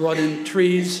 and brought in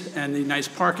trees and the nice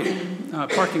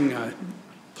planting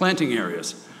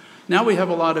areas. Now we have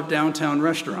a lot of downtown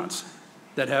restaurants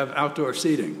that have outdoor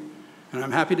seating. And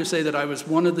I'm happy to say that I was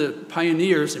one of the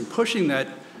pioneers in pushing that,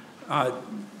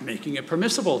 making it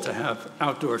permissible to have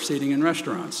outdoor seating in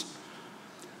restaurants.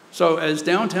 So as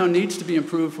downtown needs to be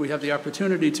improved, we have the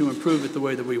opportunity to improve it the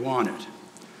way that we want it.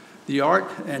 The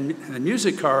art and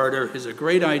music corridor is a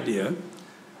great idea.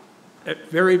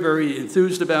 Very, very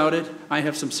enthused about it. I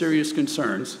have some serious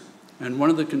concerns. And one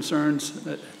of the concerns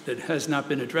that has not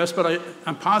been addressed, but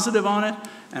I'm positive on it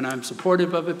and I'm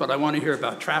supportive of it, but I want to hear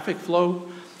about traffic flow,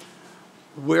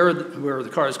 where the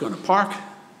car is going to park,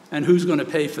 and who's going to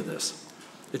pay for this.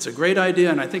 It's a great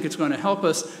idea, and I think it's going to help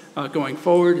us going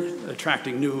forward,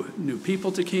 attracting new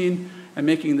people to Keene and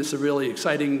making this a really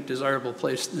exciting, desirable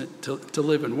place to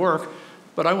live and work.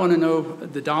 But I want to know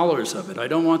the dollars of it. I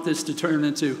don't want this to turn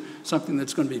into something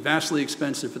that's going to be vastly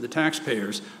expensive for the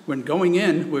taxpayers. When going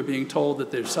in, we're being told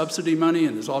that there's subsidy money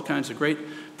and there's all kinds of great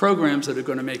programs that are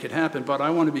going to make it happen. But I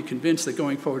want to be convinced that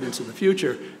going forward into the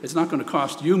future, it's not going to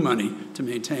cost you money to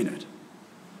maintain it.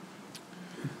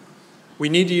 We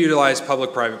need to utilize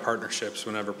public-private partnerships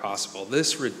whenever possible.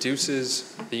 This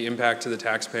reduces the impact to the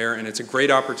taxpayer, and it's a great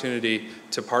opportunity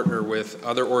to partner with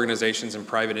other organizations and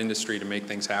private industry to make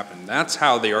things happen. That's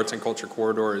how the Arts and Culture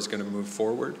Corridor is going to move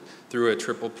forward, through a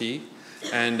PPP,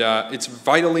 and it's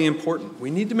vitally important.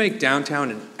 We need to make downtown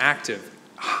an active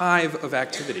hive of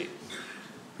activity,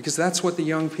 because that's what the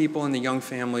young people and the young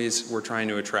families we're trying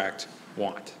to attract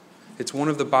want. It's one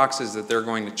of the boxes that they're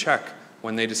going to check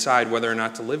when they decide whether or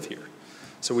not to live here.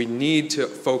 So we need to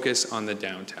focus on the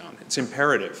downtown. It's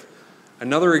imperative.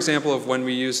 Another example of when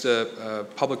we used a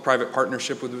public-private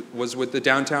partnership was with the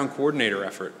Downtown Coordinator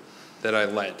effort that I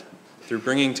led, through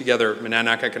bringing together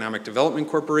Monadnock Economic Development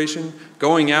Corporation,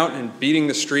 going out and beating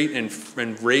the street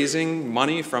and raising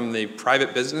money from the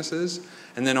private businesses,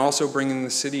 and then also bringing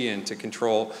the city in to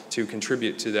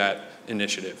contribute to that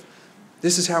initiative.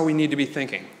 This is how we need to be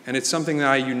thinking, and it's something that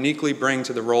I uniquely bring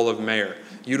to the role of mayor,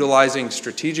 utilizing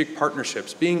strategic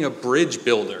partnerships, being a bridge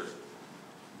builder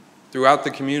throughout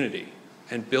the community,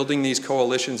 and building these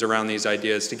coalitions around these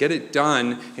ideas to get it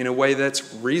done in a way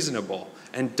that's reasonable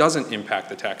and doesn't impact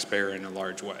the taxpayer in a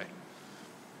large way.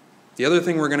 The other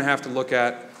thing we're going to have to look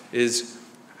at is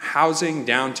housing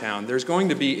downtown. There's going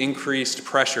to be increased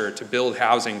pressure to build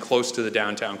housing close to the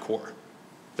downtown core.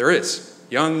 There is.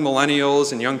 Young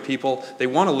millennials and young people, they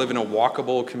want to live in a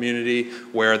walkable community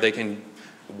where they can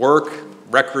work,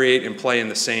 recreate, and play in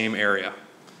the same area.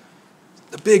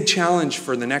 The big challenge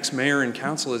for the next mayor and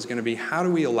council is going to be, how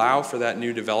do we allow for that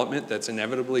new development that's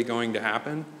inevitably going to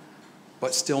happen,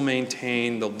 but still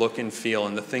maintain the look and feel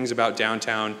and the things about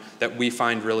downtown that we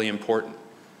find really important.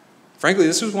 Frankly,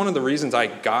 this was one of the reasons I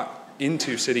got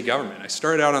into city government. I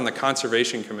started out on the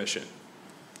Conservation Commission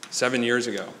 7 years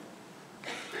ago.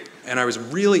 And I was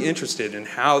really interested in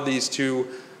how these two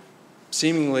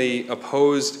seemingly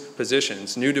opposed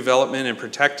positions, new development and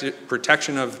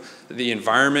protection of the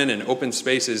environment and open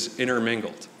spaces,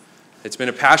 intermingled. It's been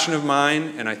a passion of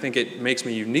mine, and I think it makes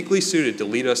me uniquely suited to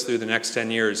lead us through the next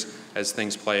 10 years as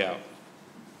things play out.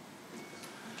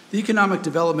 The Economic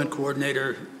Development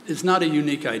Coordinator is not a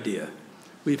unique idea.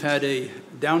 We've had a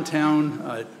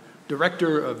downtown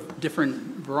director of different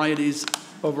varieties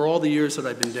over all the years that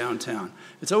I've been downtown.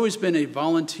 It's always been a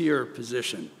volunteer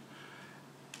position.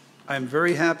 I'm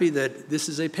very happy that this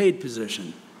is a paid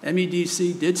position.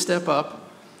 MEDC did step up,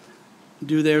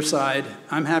 do their side.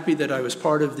 I'm happy that I was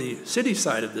part of the city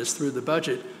side of this through the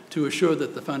budget to assure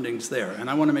that the funding's there, and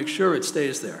I want to make sure it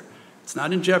stays there. It's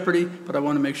not in jeopardy, but I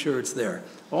want to make sure it's there.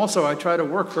 Also, I try to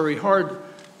work very hard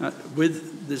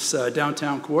with this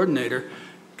downtown coordinator,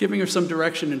 giving her some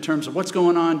direction in terms of what's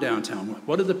going on downtown,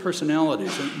 what are the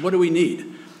personalities, and what do we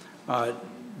need?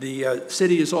 The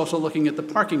city is also looking at the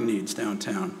parking needs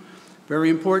downtown. Very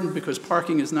important, because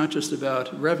parking is not just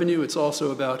about revenue, it's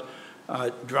also about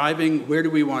driving. Where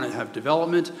do we want to have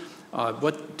development?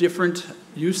 What different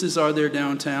uses are there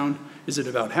downtown? Is it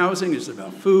about housing? Is it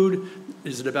about food?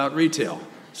 Is it about retail?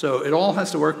 So it all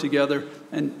has to work together,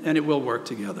 and it will work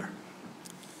together.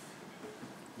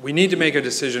 We need to make a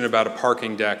decision about a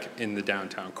parking deck in the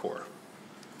downtown core.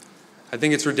 I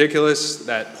think it's ridiculous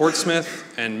that Portsmouth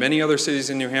and many other cities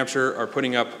in New Hampshire are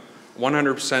putting up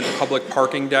 100% public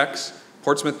parking decks.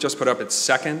 Portsmouth just put up its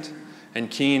second, and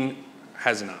Keene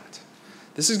has not.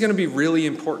 This is going to be really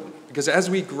important, because as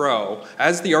we grow,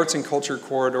 as the arts and culture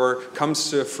corridor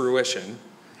comes to fruition,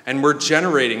 and we're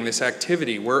generating this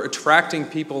activity, we're attracting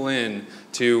people in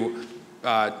to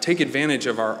take advantage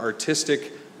of our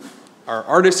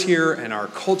artists here and our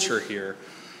culture here,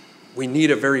 we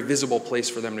need a very visible place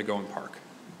for them to go and park.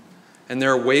 And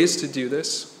there are ways to do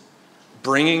this.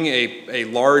 Bringing a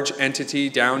large entity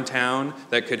downtown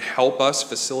that could help us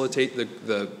facilitate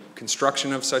the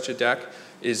construction of such a deck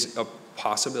is a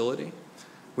possibility.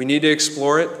 We need to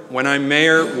explore it. When I'm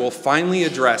mayor, we'll finally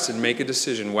address and make a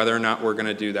decision whether or not we're going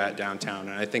to do that downtown,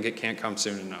 and I think it can't come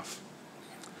soon enough.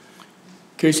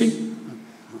 Casey?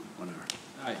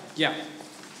 Yeah.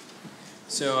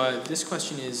 So this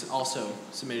question is also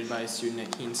submitted by a student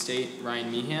at Keene State,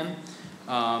 Ryan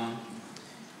Meehan.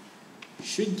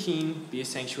 Should Keene be a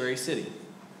sanctuary city?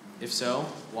 If so,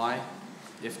 why?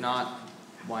 If not,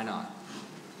 why not?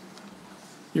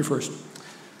 You're first.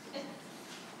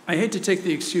 I hate to take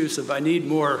the excuse of I need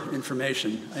more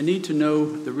information. I need to know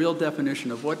the real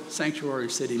definition of what sanctuary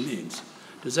city means.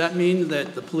 Does that mean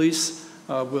that the police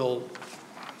will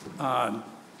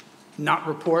not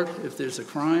report if there's a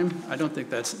crime? I don't think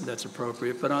that's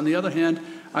appropriate. But on the other hand,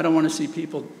 I don't want to see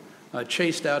people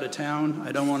chased out of town.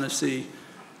 I don't want to see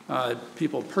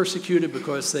people persecuted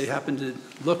because they happen to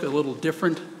look a little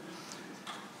different.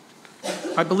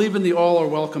 I believe in the all are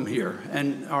welcome here,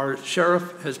 and our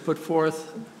sheriff has put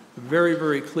forth very,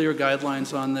 very clear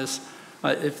guidelines on this.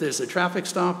 If there's a traffic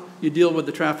stop, you deal with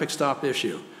the traffic stop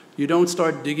issue. You don't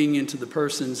start digging into the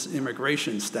person's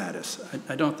immigration status.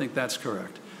 I don't think that's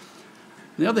correct.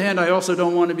 On the other hand, I also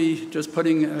don't want to be just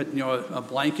putting a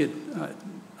blanket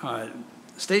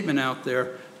statement out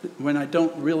there when I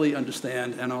don't really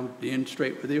understand, and I'll be in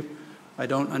straight with you, I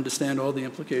don't understand all the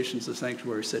implications of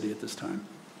sanctuary city at this time.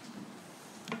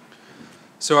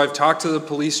 So I've talked to the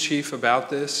police chief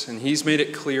about this, and he's made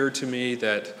it clear to me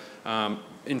that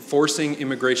enforcing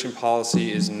immigration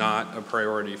policy is not a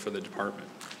priority for the department.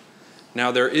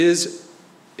 Now, there is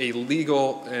a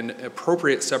legal and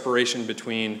appropriate separation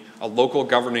between a local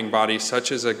governing body,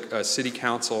 such as a city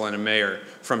council and a mayor,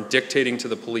 from dictating to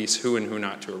the police who and who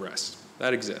not to arrest.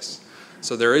 That exists.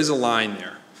 So there is a line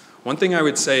there. One thing I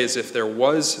would say is if there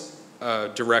was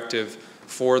a directive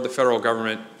for the federal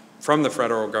government, from the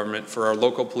federal government, for our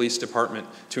local police department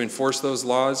to enforce those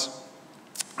laws,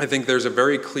 I think there's a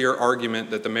very clear argument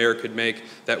that the mayor could make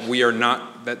that we are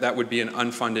not, that would be an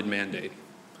unfunded mandate,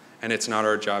 and it's not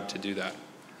our job to do that.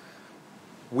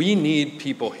 We need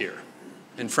people here,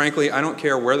 and frankly, I don't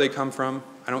care where they come from,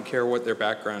 I don't care what their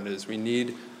background is. We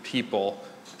need people,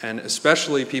 and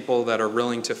especially people that are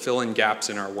willing to fill in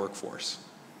gaps in our workforce.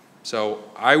 So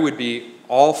I would be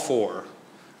all for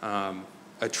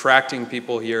attracting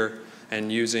people here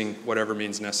and using whatever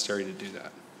means necessary to do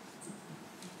that.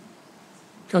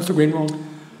 Councilor Greenwald?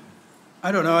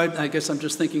 I don't know. I guess I'm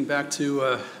just thinking back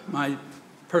to my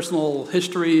personal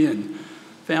history and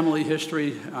family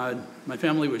history. My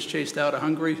family was chased out of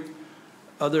Hungary.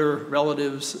 Other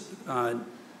relatives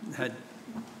had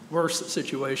worse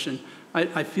situation.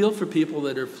 I feel for people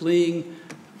that are fleeing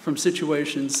from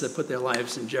situations that put their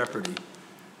lives in jeopardy.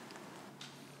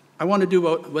 I want to do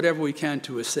whatever we can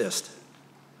to assist.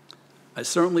 I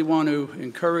certainly want to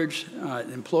encourage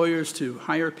employers to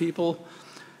hire people.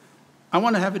 I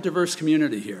want to have a diverse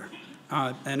community here.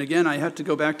 And again, I have to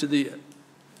go back to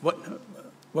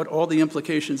what all the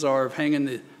implications are of hanging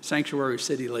the sanctuary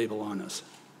city label on us.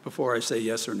 before I say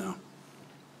yes or no.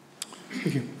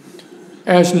 Thank you.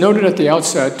 As noted at the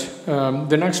outset,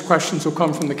 the next questions will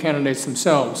come from the candidates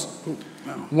themselves.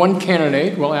 Wow. One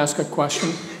candidate will ask a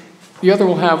question. The other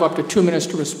will have up to 2 minutes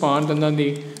to respond, and then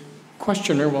the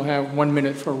questioner will have 1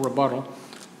 minute for rebuttal.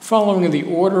 Following the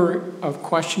order of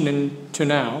questioning to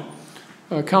now,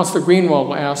 Councillor Greenwald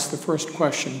will ask the first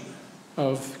question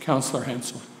of Councillor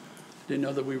Hansel. Didn't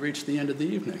know that we reached the end of the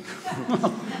evening.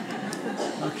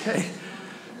 Okay,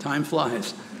 time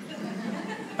flies.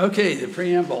 Okay, the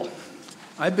preamble.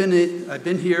 I've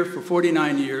been here for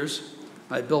 49 years.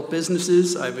 I've built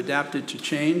businesses. I've adapted to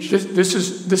change. This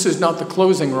is not the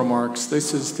closing remarks.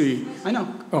 This is the. I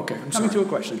know. Okay, I'm Coming sorry. to a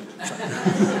question.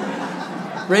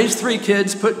 Raised 3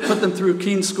 kids, put them through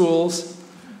Keene schools.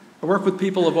 I work with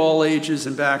people of all ages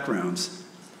and backgrounds.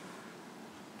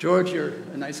 George, you're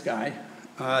a nice guy.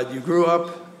 You grew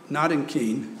up not in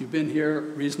Keene. You've been here a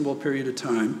reasonable period of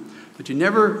time, but you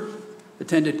never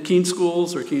attended Keene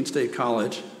schools or Keene State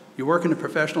College. You work in a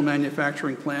professional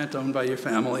manufacturing plant owned by your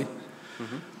family.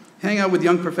 Mm-hmm. Hang out with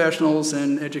young professionals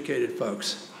and educated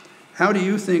folks. How do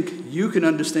you think you can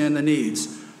understand the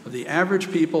needs of the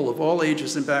average people of all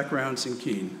ages and backgrounds in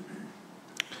Keene?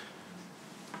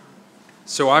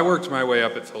 So I worked my way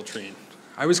up at Filtrine.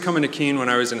 I was coming to Keene when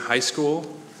I was in high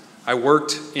school. I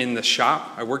worked in the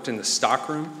shop. I worked in the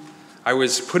stockroom. I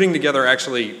was putting together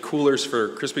actually coolers for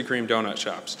Krispy Kreme donut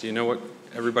shops. Do you know what?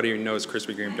 Everybody knows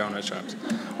Krispy Kreme donut shops.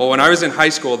 Well, when I was in high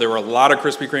school, there were a lot of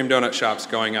Krispy Kreme donut shops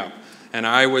going up. And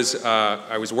I was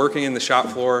working in the shop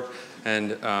floor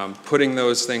and putting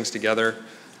those things together.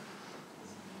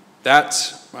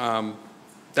 That's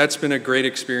been a great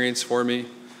experience for me.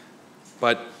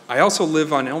 But I also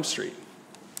live on Elm Street.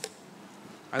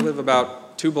 I live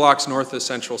about 2 blocks north of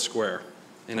Central Square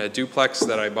in a duplex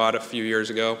that I bought a few years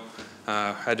ago.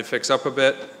 Had to fix up a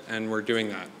bit, and we're doing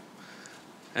that.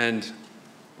 And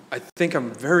I think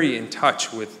I'm very in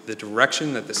touch with the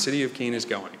direction that the city of Keene is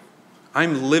going.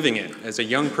 I'm living it as a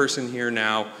young person here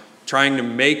now, trying to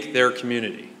make their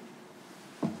community.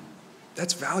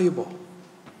 That's valuable.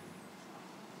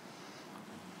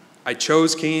 I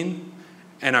chose Keene,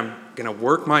 and I'm going to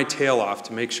work my tail off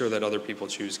to make sure that other people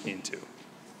choose Keene too.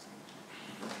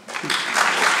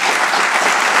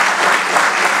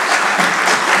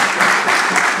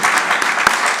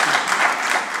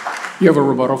 You have a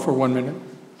rebuttal for 1 minute.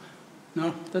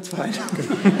 No, that's fine.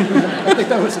 I think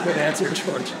that was a good answer,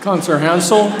 George. Councillor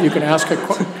Hansel, you can ask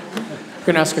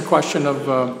a question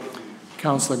of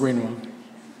Councillor Greenwald.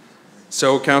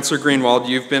 So, Councillor Greenwald,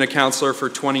 you've been a councillor for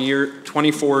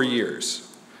 24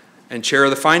 years and chair of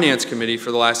the Finance Committee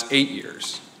for the last 8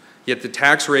 years. Yet the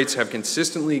tax rates have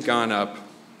consistently gone up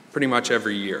pretty much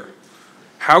every year.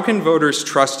 How can voters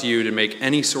trust you to make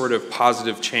any sort of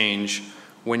positive change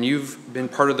when you've been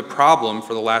part of the problem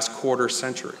for the last quarter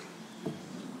century?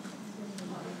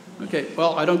 Okay,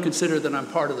 well, I don't consider that I'm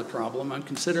part of the problem. I'm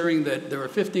considering that there are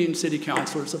 15 city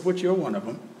councilors, of which you're one of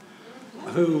them,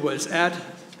 who was at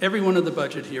every one of the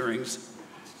budget hearings,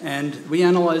 and we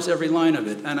analyzed every line of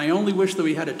it. And I only wish that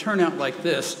we had a turnout like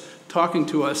this talking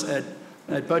to us at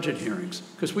budget hearings,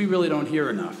 because we really don't hear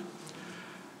enough.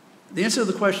 The answer to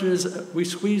the question is we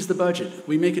squeeze the budget.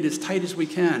 We make it as tight as we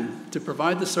can to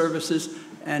provide the services,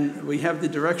 and we have the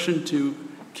direction to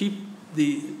keep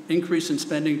the increase in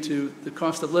spending to the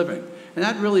cost of living. And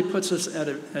that really puts us at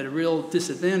a real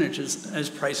disadvantage as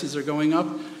prices are going up,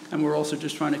 and we're also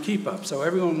just trying to keep up. So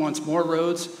everyone wants more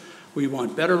roads, we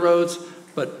want better roads,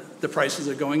 but the prices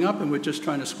are going up, and we're just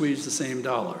trying to squeeze the same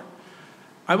dollar.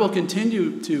 I will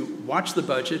continue to watch the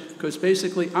budget, because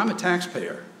basically I'm a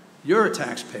taxpayer. You're a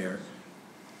taxpayer.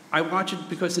 I watch it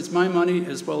because it's my money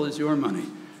as well as your money.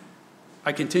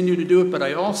 I continue to do it, but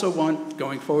I also want,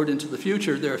 going forward into the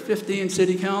future, there are 15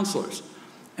 city councilors,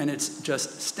 and it's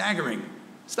just staggering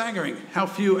how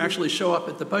few actually show up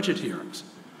at the budget hearings,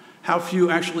 how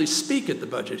few actually speak at the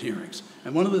budget hearings.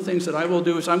 And one of the things that I will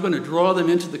do is I'm going to draw them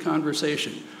into the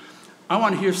conversation. I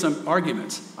want to hear some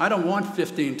arguments. I don't want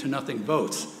 15-0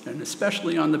 votes, and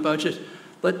especially on the budget.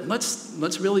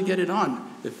 Let's really get it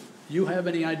on. If you have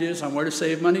any ideas on where to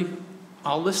save money,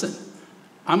 I'll listen.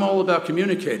 I'm all about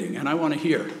communicating, and I want to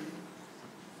hear.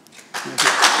 Thank you.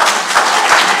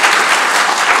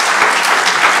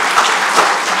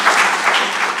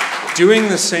 Doing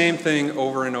the same thing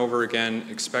over and over again,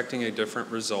 expecting a different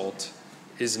result,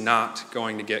 is not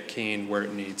going to get Keene where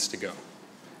it needs to go.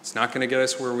 It's not going to get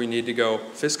us where we need to go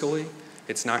fiscally.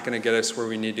 It's not going to get us where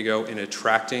we need to go in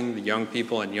attracting the young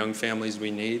people and young families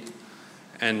we need.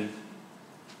 And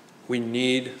we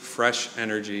need fresh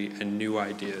energy and new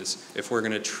ideas if we're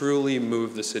going to truly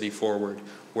move the city forward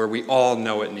where we all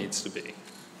know it needs to be.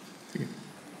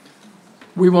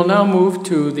 We will now move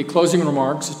to the closing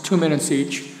remarks, 2 minutes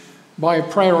each. By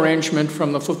prior arrangement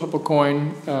from the flip of a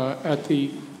coin at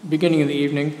the beginning of the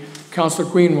evening, Councillor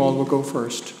Greenwald will go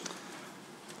first.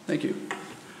 Thank you.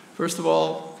 First of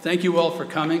all, thank you all for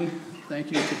coming. Thank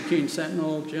you to the Keene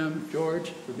Sentinel, Jim, George,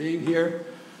 for being here.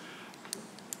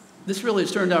 This really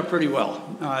has turned out pretty well.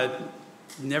 I've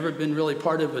never been really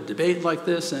part of a debate like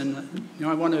this, and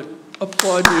I want to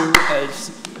applaud you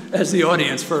as the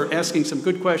audience for asking some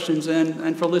good questions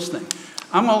and for listening.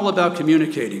 I'm all about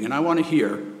communicating, and I want to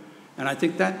hear, and I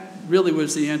think that really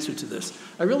was the answer to this.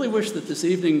 I really wish that this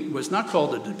evening was not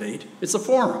called a debate. It's a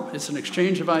forum. It's an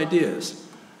exchange of ideas.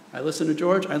 I listen to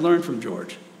George, I learn from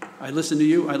George. I listen to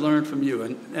you, I learn from you,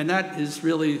 and that is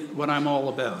really what I'm all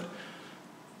about.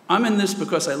 I'm in this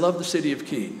because I love the city of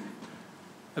Keene.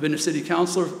 I've been a city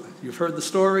councilor, you've heard the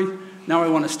story. Now I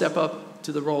want to step up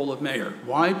to the role of mayor.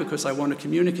 Why? Because I want to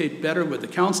communicate better with the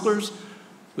councilors,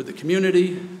 with the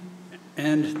community,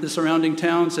 and the surrounding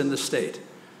towns and the state.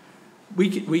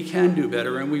 We can do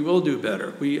better, and we will do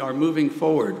better. We are moving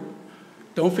forward.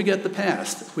 Don't forget the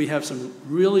past. We have some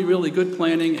really, really good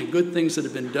planning and good things that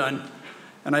have been done,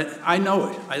 and I know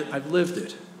it. I've lived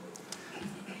it.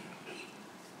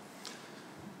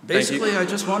 Basically, I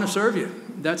just want to serve you.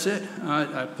 That's it.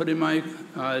 I put in my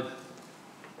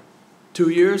 2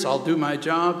 years. I'll do my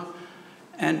job.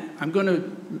 And I'm going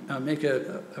to make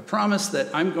a promise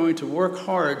that I'm going to work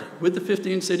hard with the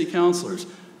 15 city councilors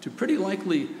to pretty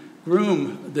likely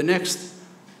groom the next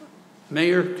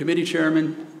mayor, committee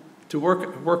chairman, to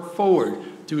work forward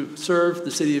to serve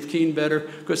the city of Keene better,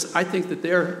 because I think that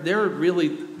they're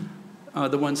really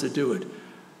the ones that do it.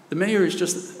 The mayor is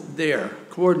just there,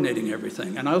 coordinating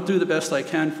everything, and I'll do the best I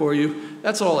can for you.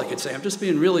 That's all I could say. I'm just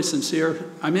being really sincere.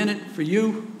 I'm in it for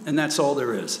you, and that's all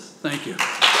there is. Thank you.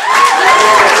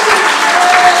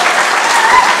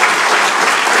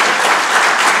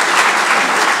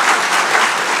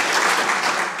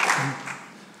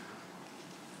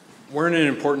 We're in an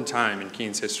important time in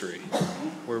Keene's history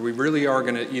where we really are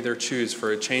going to either choose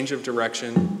for a change of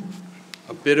direction,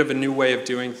 a bit of a new way of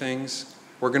doing things.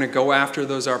 We're going to go after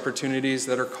those opportunities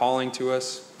that are calling to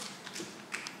us.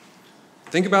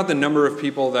 Think about the number of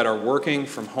people that are working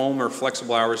from home or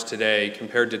flexible hours today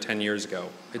compared to 10 years ago.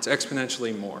 It's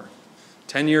exponentially more.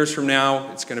 10 years from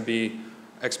now, it's going to be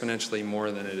exponentially more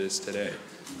than it is today.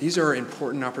 These are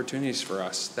important opportunities for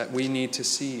us that we need to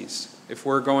seize if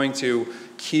we're going to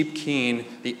keep Keene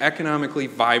the economically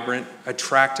vibrant,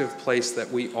 attractive place that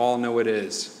we all know it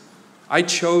is. I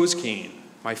chose Keene.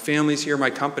 My family's here, my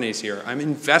company's here. I'm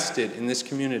invested in this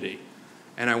community,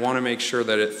 and I want to make sure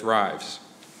that it thrives.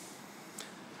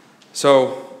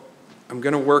 So I'm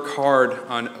going to work hard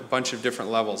on a bunch of different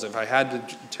levels. If I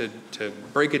had to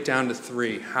break it down to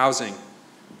 3, housing,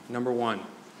 number 1,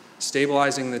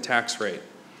 stabilizing the tax rate,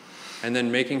 and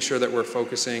then making sure that we're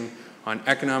focusing on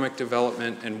economic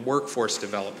development and workforce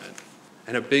development.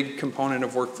 And a big component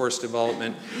of workforce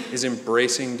development is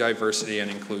embracing diversity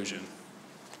and inclusion.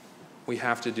 We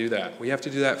have to do that. We have to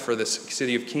do that for the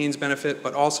city of Keene's benefit,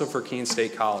 but also for Keene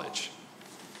State College.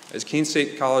 As Keene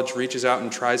State College reaches out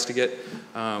and tries to get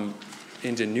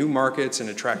into new markets and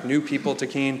attract new people to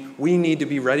Keene, we need to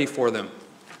be ready for them.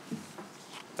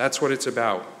 That's what it's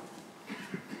about.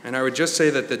 And I would just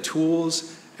say that the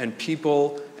tools and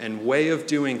people and way of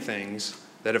doing things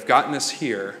that have gotten us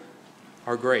here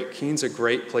are great. Keene's a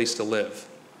great place to live.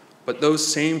 But those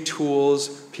same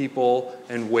tools, people,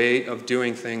 and way of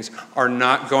doing things are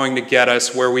not going to get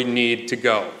us where we need to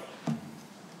go.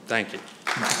 Thank you.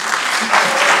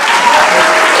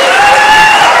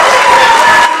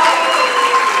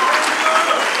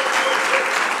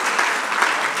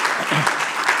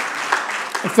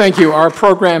 Thank you. Our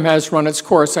program has run its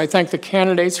course. I thank the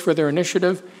candidates for their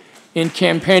initiative in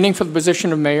campaigning for the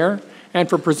position of mayor and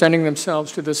for presenting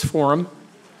themselves to this forum.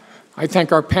 I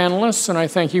thank our panelists, and I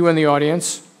thank you in the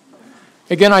audience.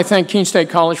 Again, I thank Keene State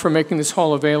College for making this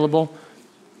hall available.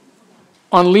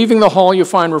 On leaving the hall, you'll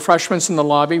find refreshments in the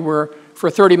lobby where, for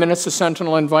 30 minutes, the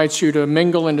Sentinel invites you to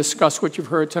mingle and discuss what you've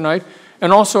heard tonight.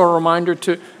 And also a reminder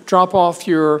to drop off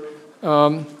your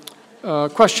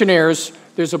questionnaires.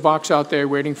 There's a box out there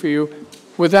waiting for you.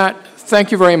 With that,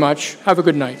 thank you very much. Have a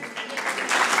good night.